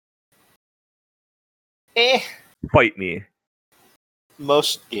 Fight me.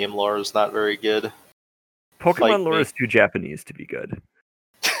 Most game lore is not very good. Pokemon lore is too Japanese to be good.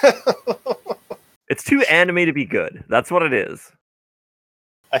 It's too anime to be good. That's what it is.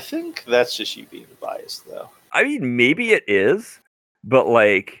 I think that's just you being biased, though. I mean, maybe it is, but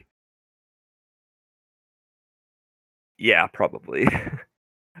like... Yeah, probably.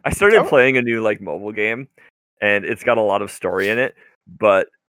 I started playing a new like mobile game, and it's got a lot of story in it, but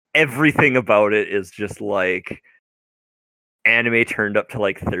everything about it is just like anime turned up to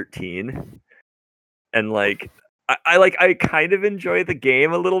like 13. And like I kind of enjoy the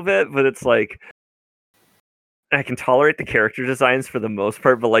game a little bit, but it's like I can tolerate the character designs for the most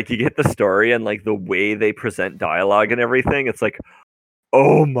part, but like you get the story and like the way they present dialogue and everything, it's like,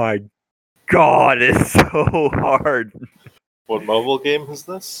 oh my god, it's so hard. What mobile game is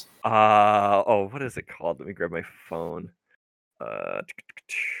this? What is it called? Let me grab my phone.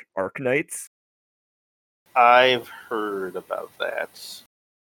 Arknights. I've heard about that.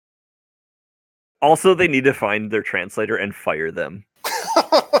 Also, they need to find their translator and fire them.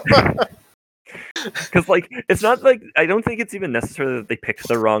 Because, like, it's not like, I don't think it's even necessarily that they picked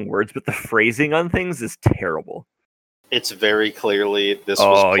the wrong words, but the phrasing on things is terrible. It's very clearly this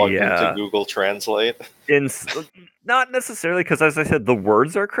was plugged into Google Translate. Not necessarily, because as I said, the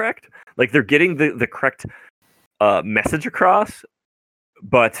words are correct. Like, they're getting the correct message across,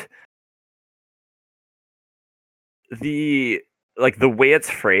 but the way it's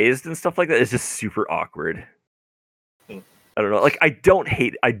phrased and stuff like that is just super awkward. I don't know. Like, I don't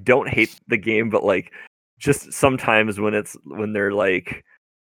hate the game, but like, just sometimes when they're like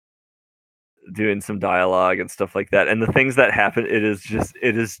doing some dialogue and stuff like that, and the things that happen, it is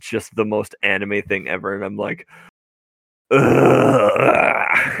just the most anime thing ever, and I'm like,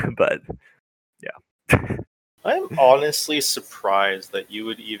 ugh. But yeah. I'm honestly surprised that you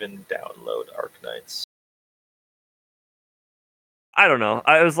would even download Arknights. I don't know.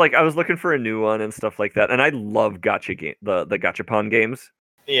 I was looking for a new one and stuff like that, and I love gacha game, the gachapon games.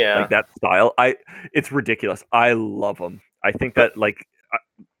 Yeah, like that style. It's ridiculous. I love them. I think that like,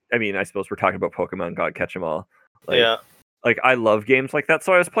 I mean, I suppose we're talking about Pokemon God Catch 'Em All. Like, yeah. Like I love games like that.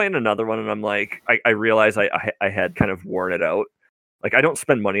 So I was playing another one, and I'm like, I realized I had kind of worn it out. Like I don't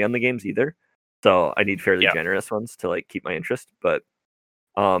spend money on the games either, so I need fairly generous ones to like keep my interest. But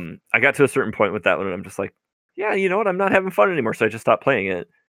I got to a certain point with that one, and I'm just like, yeah, you know what? I'm not having fun anymore. So I just stopped playing it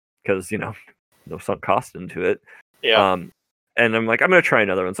because no sunk cost into it. Yeah. And I'm like, I'm gonna try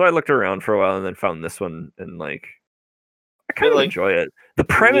another one. So I looked around for a while and then found this one, and like, I kind of enjoy it. The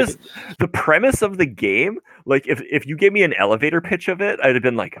premise of the game, like if you gave me an elevator pitch of it, I'd have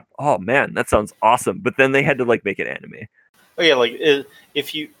been like, oh man, that sounds awesome. But then they had to like make it anime. Oh yeah, like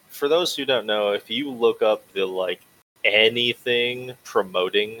if you, for those who don't know, if you look up the like anything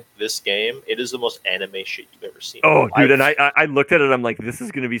promoting this game, it is the most anime shit you've ever seen. Oh, dude, and I looked at it, I'm like, this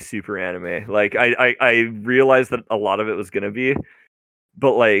is gonna be super anime. Like I realized that a lot of it was gonna be,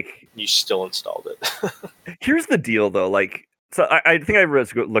 but like you still installed it. Here's the deal though, like, so I think I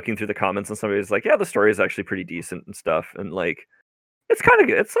was looking through the comments and somebody was like, yeah, the story is actually pretty decent and stuff, and like it's kind of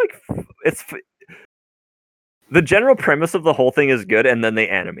good. It's like it's the general premise of the whole thing is good, and then they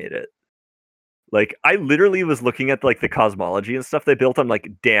animate it. Like, I literally was looking at like the cosmology and stuff they built. I'm like,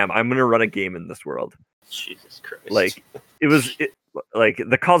 damn, I'm gonna run a game in this world. Jesus Christ! Like, like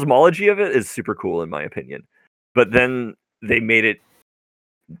the cosmology of it is super cool in my opinion. But then they made it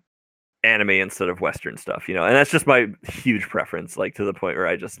anime instead of Western stuff, and that's just my huge preference, like to the point where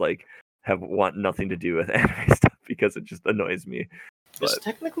I just like want nothing to do with anime stuff because it just annoys me. It's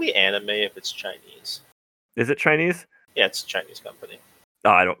technically anime if it's Chinese. Is it Chinese? Yeah, it's a Chinese company.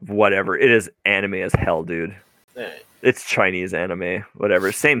 Oh, whatever. It is anime as hell, dude. Right. It's Chinese anime,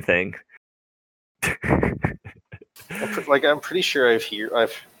 whatever. Same thing. I'm pretty sure I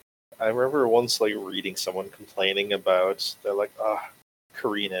remember once like reading someone complaining about they're like,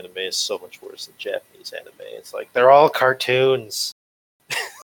 Korean anime is so much worse than Japanese anime. It's like they're all cartoons.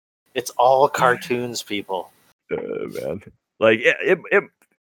 It's all cartoons, people. Man, like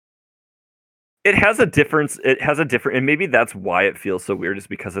it has a difference. It has a different, and maybe that's why it feels so weird. Is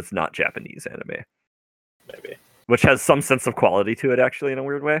because it's not Japanese anime, maybe, which has some sense of quality to it, actually, in a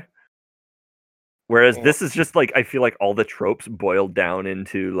weird way. Whereas this is just like I feel like all the tropes boiled down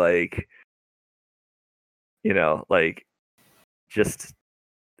into like, like just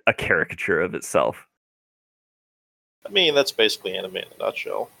a caricature of itself. I mean, that's basically anime in a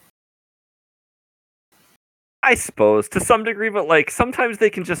nutshell. I suppose to some degree, but like sometimes they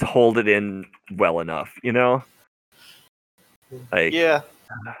can just hold it in well enough, Like, yeah.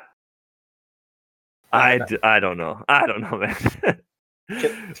 I don't know. I don't know, man.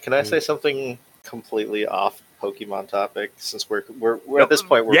 Can I say something completely off Pokemon topic? Since we're at this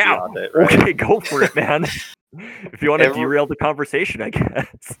point, we're beyond it, right? Okay, go for it, man. If you want to derail the conversation, I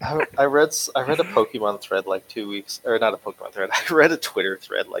guess. I read a Pokemon thread like 2 weeks, or not a Pokemon thread. I read a Twitter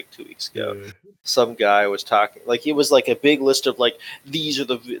thread like 2 weeks ago. Some guy was talking, like it was like a big list of like these are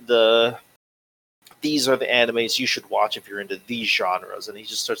the animes you should watch if you're into these genres, and he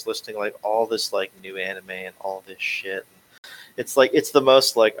just starts listing like all this like new anime and all this shit. It's like it's the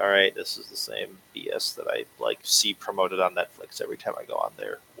most like, all right, this is the same BS that I like see promoted on Netflix every time I go on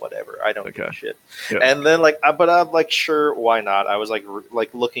there. Whatever, I don't give a shit. Yeah. And then like, but I'm like, sure, why not? I was like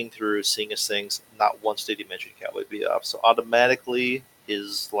looking through, seeing his things. Not once did he mention Cowboy Bebop, so automatically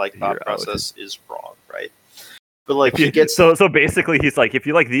his like thought process is wrong, right? But like he gets so basically he's like, if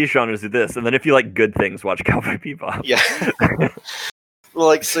you like these genres, do this, and then if you like good things, watch Cowboy Bebop. Yeah. Well,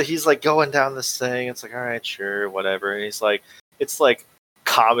 like so he's like going down this thing. It's like, all right, sure, whatever. And he's like, it's like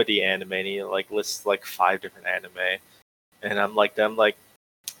comedy anime. And he like lists like 5 different anime, and I'm like,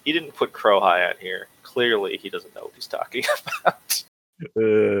 he didn't put Crow High on here. Clearly, he doesn't know what he's talking about.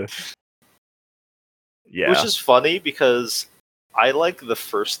 Yeah, which is funny because I like the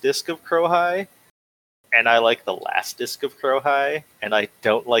first disc of Crow High, and I like the last disc of Crow High, and I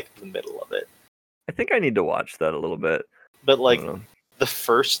don't like the middle of it. I think I need to watch that a little bit. But like the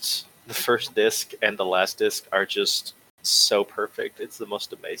first disc and the last disc are just so perfect. It's the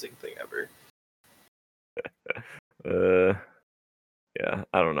most amazing thing ever. Yeah,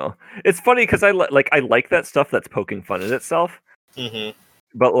 I don't know. It's funny because I like that stuff that's poking fun at itself. Mm-hmm.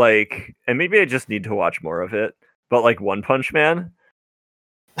 But like, and maybe I just need to watch more of it. But like One Punch Man,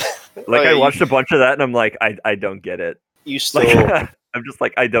 like I watched a bunch of that, and I'm like, I don't get it. You still. Like, I'm just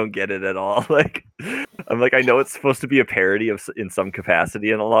like, I don't get it at all. Like, I'm like, I know it's supposed to be a parody of in some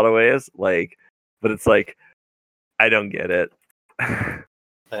capacity in a lot of ways, like, but it's like, I don't get it.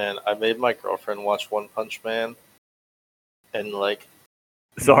 And I made my girlfriend watch One Punch Man, and like.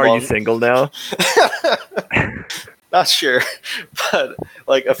 So are you single now? Not sure, but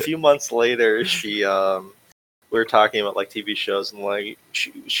like a few months later, we were talking about like TV shows, and like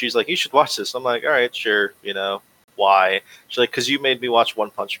she's like, you should watch this. I'm like, all right, sure, why? She's like, because you made me watch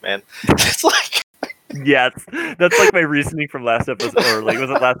One Punch Man. It's like, yes, that's like my reasoning from last episode, or like was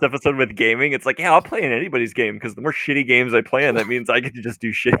it last episode with gaming? It's like, yeah, I'll play in anybody's game because the more shitty games I play in, that means I get to just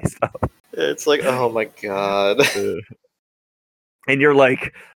do shitty stuff. It's like, oh my god. And you're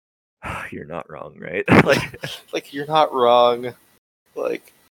like, oh, you're not wrong, right? like you're not wrong.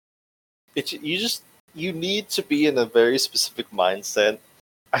 Like, you need to be in a very specific mindset.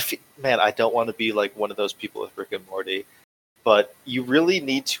 I don't want to be like one of those people with Rick and Morty, but you really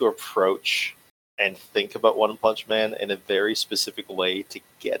need to approach and think about One Punch Man in a very specific way to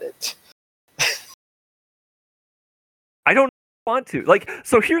get it. I don't want to. Like,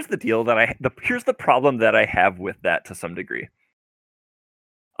 so here's the deal here's the problem that I have with that to some degree.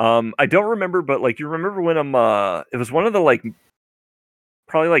 I don't remember, but like, you remember when it was one of the like,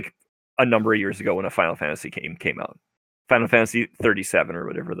 probably like a number of years ago when a Final Fantasy game came out. Final Fantasy 37 or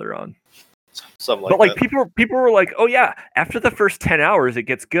whatever they're on. Something like but like that. people were like, oh yeah, after the first 10 hours it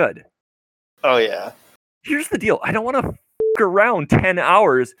gets good. Oh yeah. Here's the deal. I don't want to f*** around 10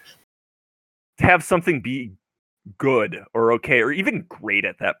 hours to have something be good or okay or even great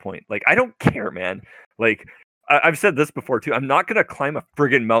at that point. Like, I don't care, man. Like, I've said this before too. I'm not gonna climb a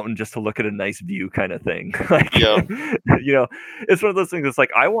friggin' mountain just to look at a nice view, kind of thing. Like, Yeah. you know, it's one of those things. It's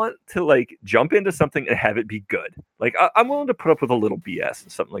like I want to like jump into something and have it be good. Like I'm willing to put up with a little BS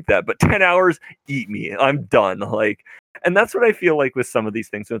and something like that. But 10 hours, eat me. I'm done. Like, and that's what I feel like with some of these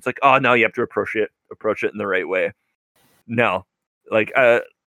things. So it's like, oh, now you have to approach it in the right way. No, like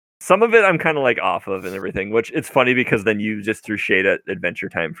some of it I'm kind of like off of and everything, which it's funny because then you just threw shade at Adventure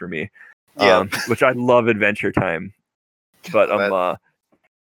Time for me. Yeah. Which I love Adventure Time, but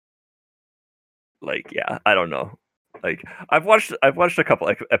like, yeah, I don't know. Like, I've watched a couple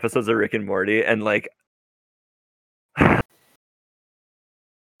episodes of Rick and Morty, and like,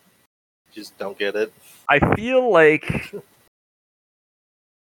 just don't get it. I feel like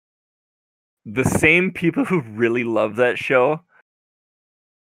the same people who really love that show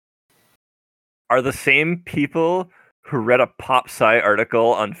are the same people who read a pop sci article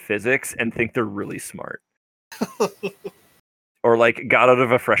on physics and think they're really smart. Or like got out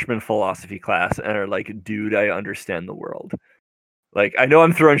of a freshman philosophy class and are like, dude, I understand the world. Like, I know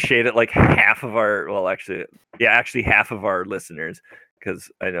I'm throwing shade at like half of our, well, actually half of our listeners, because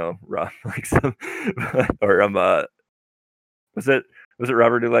I know Rob likes them, or was it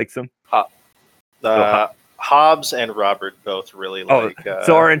Robert who likes them? Hobbs and Robert both really like.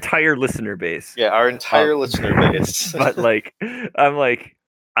 So our entire listener base. Yeah, our entire listener base. But like, I'm like,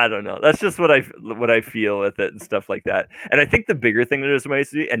 I don't know. That's just what I feel with it and stuff like that. And I think the bigger thing that is my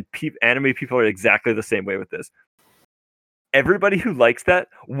see, and anime people are exactly the same way with this. Everybody who likes that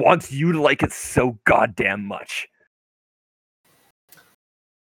wants you to like it so goddamn much.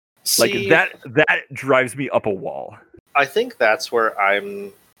 See, like that drives me up a wall. I think that's where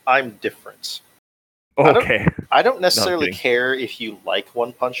I'm different. Okay. I don't necessarily care if you like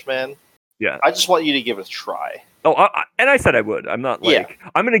One Punch Man. Yeah. I just want you to give it a try. Oh, and I said I would. I'm not like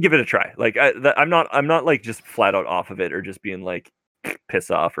I'm gonna give it a try. Like I'm not like just flat out off of it or just being like piss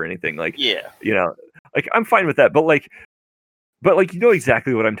off or anything. Like you know, like I'm fine with that. But like you know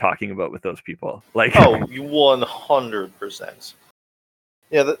exactly what I'm talking about with those people. Like 100%.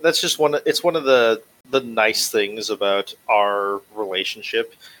 Yeah, that's just it's one of the nice things about our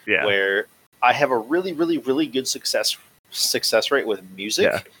relationship. Yeah. Where I have a really, really, really good success rate with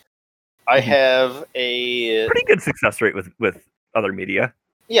music. Yeah. I have a pretty good success rate with other media.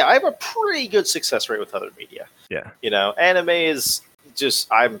 Yeah, I have a pretty good success rate with other media. Yeah. You know, anime is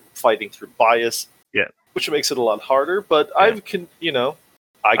just I'm fighting through bias. Yeah. Which makes it a lot harder, but I got you on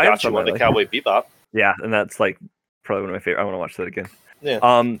the Cowboy Bebop. Yeah, and that's like probably one of my favorite. I want to watch that again. Yeah.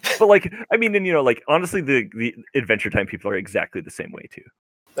 But like, I mean, and you know, like honestly, the Adventure Time people are exactly the same way too.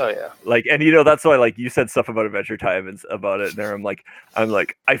 Oh yeah. Like, and you know, that's why like you said stuff about Adventure Time and about it, and there I'm like,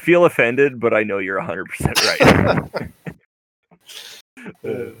 I feel offended, but I know you're 100% right.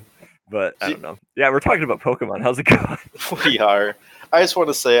 But I don't know. Yeah, we're talking about Pokemon. How's it going? We are. I just want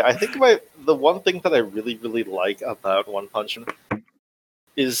to say, I think the one thing that I really, really like about One Punch Man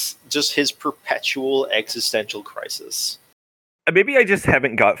is just his perpetual existential crisis. Maybe I just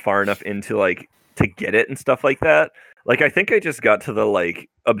haven't got far enough into like to get it and stuff like that. Like I think I just got to the like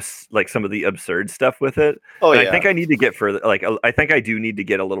some of the absurd stuff with it. Oh, and yeah. I think I need to get further. Like I think I do need to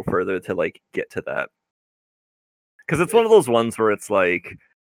get a little further to like get to that. Because it's one of those ones where it's like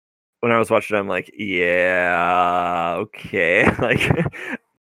when I was watching, I'm like, yeah, okay, like.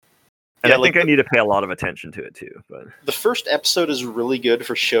 And I think I need to pay a lot of attention to it too. But the first episode is really good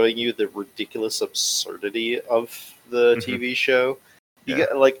for showing you the ridiculous absurdity of the TV show. You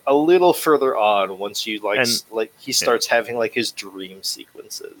get like a little further on once you he starts having like his dream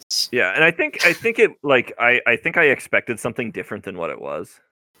sequences. Yeah, and I think it like I think I expected something different than what it was.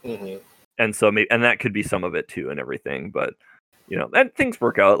 Mm-hmm. And so and that could be some of it too and everything, but you know, and things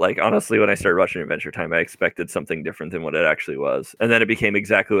work out. Like honestly, when I started watching Adventure Time, I expected something different than what it actually was, and then it became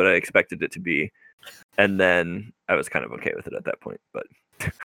exactly what I expected it to be, and then I was kind of okay with it at that point. But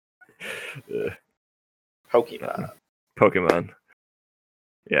Pokemon,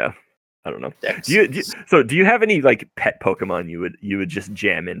 yeah, I don't know. Do you have any like pet Pokemon you would just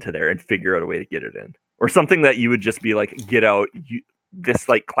jam into there and figure out a way to get it in, or something that you would just be like, get out? This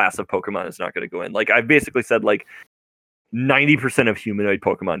like class of Pokemon is not going to go in. Like I've basically said, like 90% of humanoid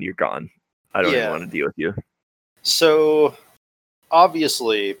Pokemon, you're gone. I don't even want to deal with you. So,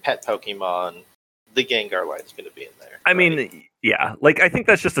 obviously, pet Pokemon, the Gengar line is going to be in there. I mean, yeah. Like, I think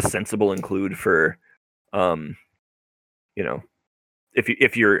that's just a sensible include for, you know,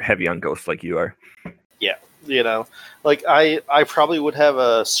 if you're heavy on Ghost like you are. Yeah, you know, like I probably would have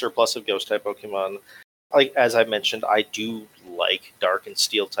a surplus of Ghost type Pokemon. Like as I mentioned, I do like Dark and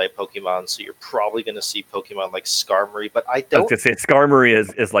Steel type Pokemon, so you're probably going to see Pokemon like Skarmory, but I don't. I was going to say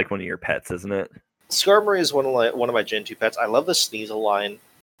Skarmory is like one of your pets, isn't it? Skarmory is one of my Gen 2 pets. I love the Sneasel line.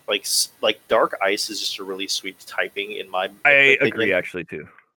 Like Dark Ice is just a really sweet typing in my I opinion. agree, actually, too.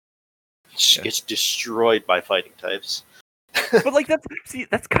 It gets destroyed by fighting types. But like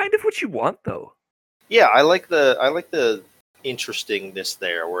that's kind of what you want, though. Yeah, I like the interestingness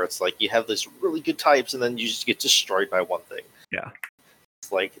there, where it's like you have this really good types, and then you just get destroyed by one thing. Yeah,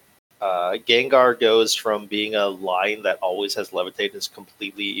 it's like Gengar goes from being a line that always has levitate and is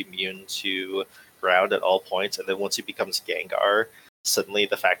completely immune to ground at all points, and then once he becomes Gengar, suddenly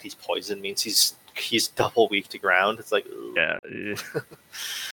the fact he's poisoned means he's double weak to ground. It's like, ooh. Yeah,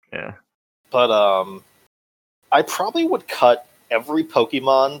 yeah. But I probably would cut every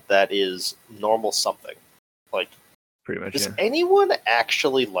Pokemon that is normal something. Like, pretty much. Does anyone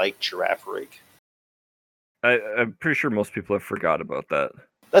actually like Girafarig? I'm pretty sure most people have forgot about that.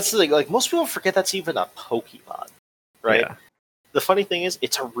 That's the thing. Like, most people forget that's even a Pokemon, right? Yeah. The funny thing is,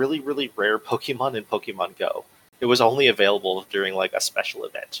 it's a really, really rare Pokemon in Pokemon Go. It was only available during like a special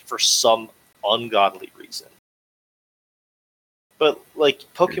event for some ungodly reason. But like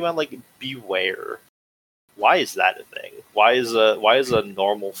Pokemon like Beware, why is that a thing? Why is a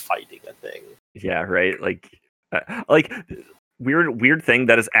normal fighting a thing? Yeah, right. Like weird thing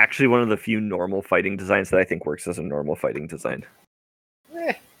that is actually one of the few normal fighting designs that I think works as a normal fighting design.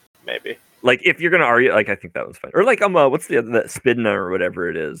 Maybe. Like if you're gonna argue, like I think that one's fine. Or like what's the other, that Spidna or whatever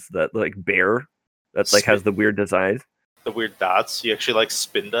it is, that like bear that like has the weird design. The weird dots. You actually like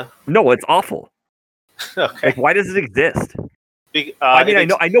Spinda? No, it's awful. Okay. Like, why does it exist? I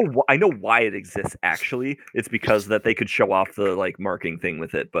mean, I know why it exists. Actually, it's because that they could show off the like marking thing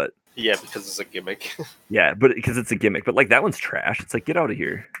with it. But yeah, because it's a gimmick. Yeah, but because it's a gimmick. But like that one's trash. It's like, get out of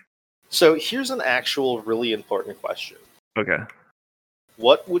here. So here's an actual really important question. Okay.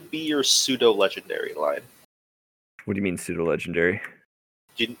 What would be your pseudo legendary line? What do you mean pseudo legendary?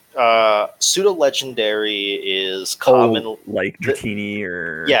 Pseudo legendary is common, like Dratini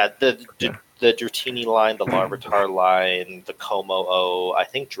or the Dratini line, the Larvitar line, the Como-O. I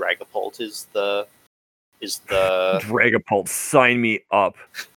think Dragapult is the Dragapult. Sign me up.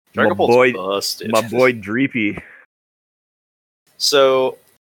 Dragapult's busted. My boy Dreepy. So,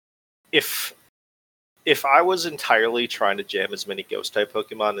 if I was entirely trying to jam as many Ghost type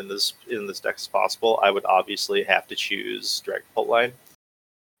Pokemon in this deck as possible, I would obviously have to choose Dragapult line.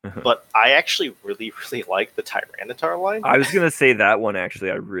 But I actually really, really like the Tyranitar line. I was gonna say that one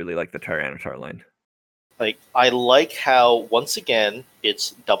actually. I really like the Tyranitar line. Like, I like how once again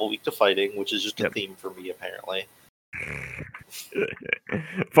it's double weak to fighting, which is just a theme for me apparently.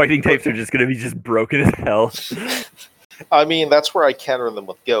 Fighting types are just gonna be just broken as hell. I mean, that's where I counter them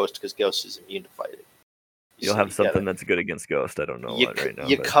with Ghost, because Ghost is immune to fighting. You'll have something that's good against Ghost. I don't know what right now.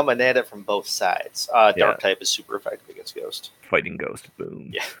 You're coming at it from both sides. Dark type is super effective against Ghost. Fighting Ghost,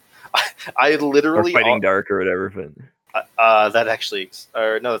 boom. Yeah, I literally or fighting Dark or whatever. But that actually,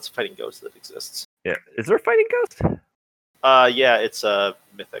 or no, that's Fighting Ghost that exists. Yeah, is there a Fighting Ghost? Yeah, it's a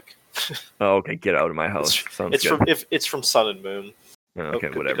mythic. Oh, okay, get out of my house. It's good. It's from Sun and Moon. Oh, okay,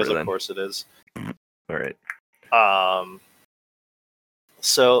 whatever. Because then. Of course it is. All right.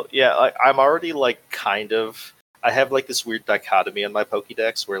 So yeah, I'm already like kind of. I have like this weird dichotomy on my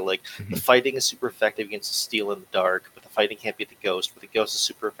Pokedex where like the fighting is super effective against the Steel and the Dark, but the fighting can't beat the Ghost. But the Ghost is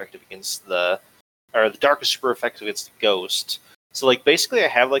super effective against the Dark is super effective against the Ghost. So like basically, I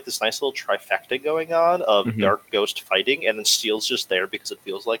have like this nice little trifecta going on of Dark Ghost fighting, and then Steel's just there because it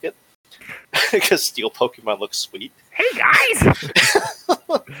feels like it. Because Steel Pokemon looks sweet. Hey guys.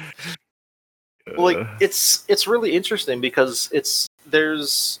 Like it's really interesting because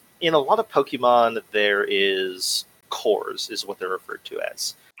there's in a lot of Pokemon there is cores is what they're referred to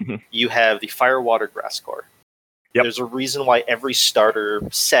as. You have the Fire, Water, Grass core. Yep. There's a reason why every starter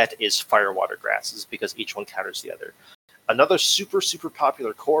set is Fire, Water, Grass is because each one counters the other. Another super super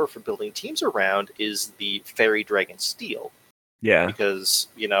popular core for building teams around is the Fairy, Dragon, Steel. Yeah, because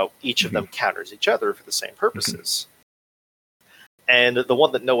each of them counters each other for the same purposes. And the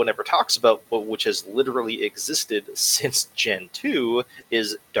one that no one ever talks about, but which has literally existed since Gen 2,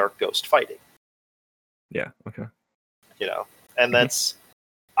 is Dark Ghost fighting. Yeah, okay. And that's...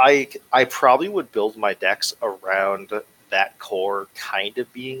 I probably would build my decks around that core kind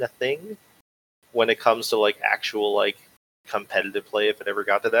of being a thing when it comes to, like, actual, like, competitive play, if it ever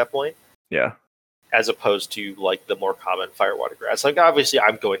got to that point. Yeah. As opposed to, like, the more common Fire, Water, Grass. Like, obviously,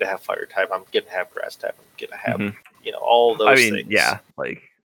 I'm going to have Fire type, I'm going to have Grass type, I'm going to have... all those things. Yeah, like...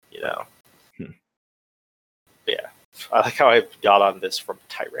 Yeah. I like how I got on this from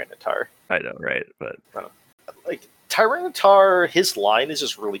Tyranitar. I know, right? But... like, Tyranitar, his line is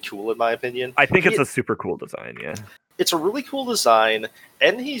just really cool, in my opinion. I think it's a super cool design, yeah. It's a really cool design,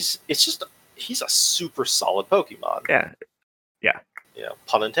 and he's he's a super solid Pokemon. Yeah.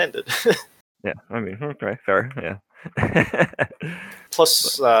 Pun intended. Yeah, I mean, okay, fair. Yeah.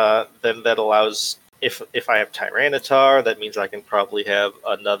 Plus, then that allows if I have Tyranitar, that means I can probably have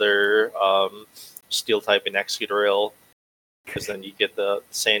another Steel type in Excadrill, because then you get the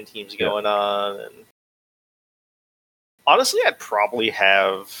sand teams going on. And honestly, I'd probably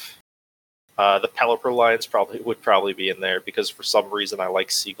have the Pelipper lines would probably be in there, because for some reason I like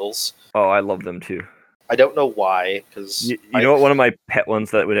Seagulls. Oh, I love them too. I don't know why, because you know what? One of my pet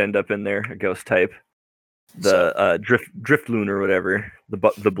ones that would end up in there, a ghost type, the Driftloon or whatever,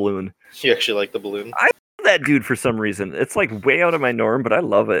 the balloon. You actually like the balloon? I love that dude for some reason. It's like way out of my norm, but I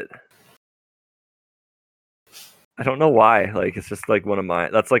love it. I don't know why. Like, it's just like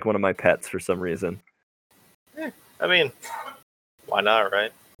that's like one of my pets for some reason. I mean, why not,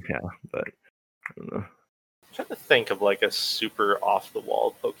 right? Yeah, but I don't know. I'm trying to think of like a super off the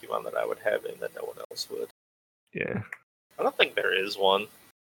wall Pokemon that I would have in that no one else would. Yeah. I don't think there is one.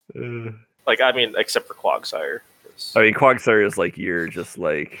 Like, I mean, except for Quagsire. I mean, Quagsire is like you're just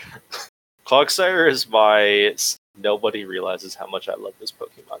like. Quagsire is my. Nobody realizes how much I love this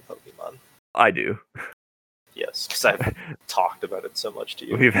Pokemon. I do. Yes, because I've talked about it so much to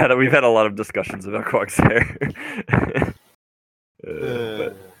you. We've had a lot of discussions about Quagsire.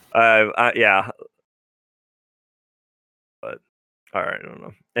 Yeah. But all right, I don't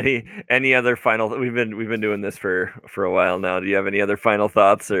know. Any other final? We've been doing this for a while now. Do you have any other final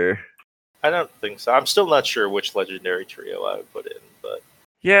thoughts or? I don't think so. I'm still not sure which legendary trio I would put in, but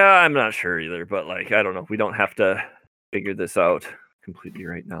yeah, I'm not sure either. But like, I don't know. We don't have to figure this out completely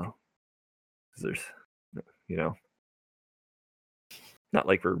right now. There's, not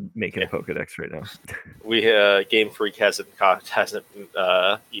like we're making a Pokedex right now. We Game Freak hasn't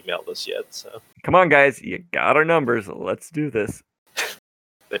emailed us yet, so come on, guys, you got our numbers. Let's do this.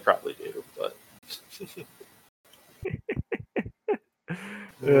 They probably do, but.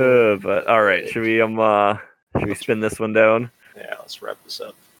 But all right, should we spin this one down? Yeah, let's wrap this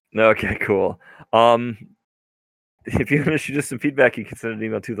up. Okay, cool. If you want to shoot us some feedback, you can send an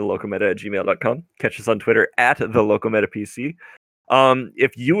email to thelocometa@gmail.com. Catch us on Twitter @thelocometaPC.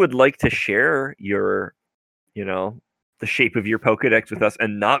 If you would like to share your, the shape of your Pokedex with us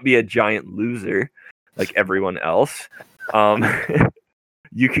and not be a giant loser like everyone else,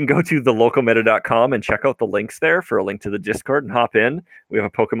 you can go to thelocometa.com and check out the links there for a link to the Discord and hop in. We have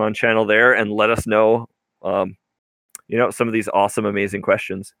a Pokemon channel there, and let us know, some of these awesome, amazing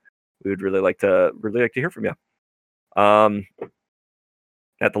questions. We would really like to hear from you. At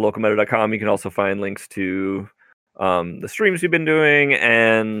thelocometa.com, you can also find links to the streams we've been doing,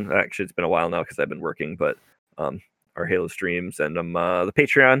 and actually it's been a while now because I've been working, but our Halo streams and the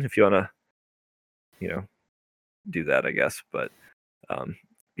Patreon if you want to, do that, I guess, but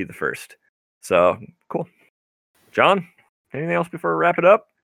be the first. So cool. John, anything else before we wrap it up?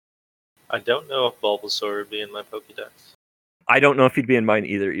 I don't know if Bulbasaur would be in my Pokédex. I don't know if he'd be in mine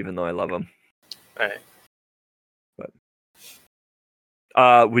either, even though I love him. All right.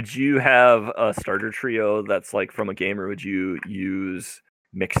 Would you have a starter trio that's like from a game, or would you use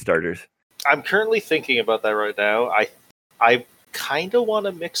mixed starters? I'm currently thinking about that right now. I kind of want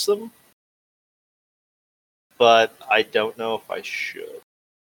to mix them, but I don't know if I should.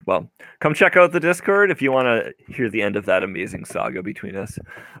 Well, come check out the Discord if you want to hear the end of that amazing saga between us.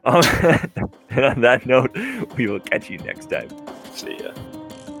 And on that note, we will catch you next time. See ya.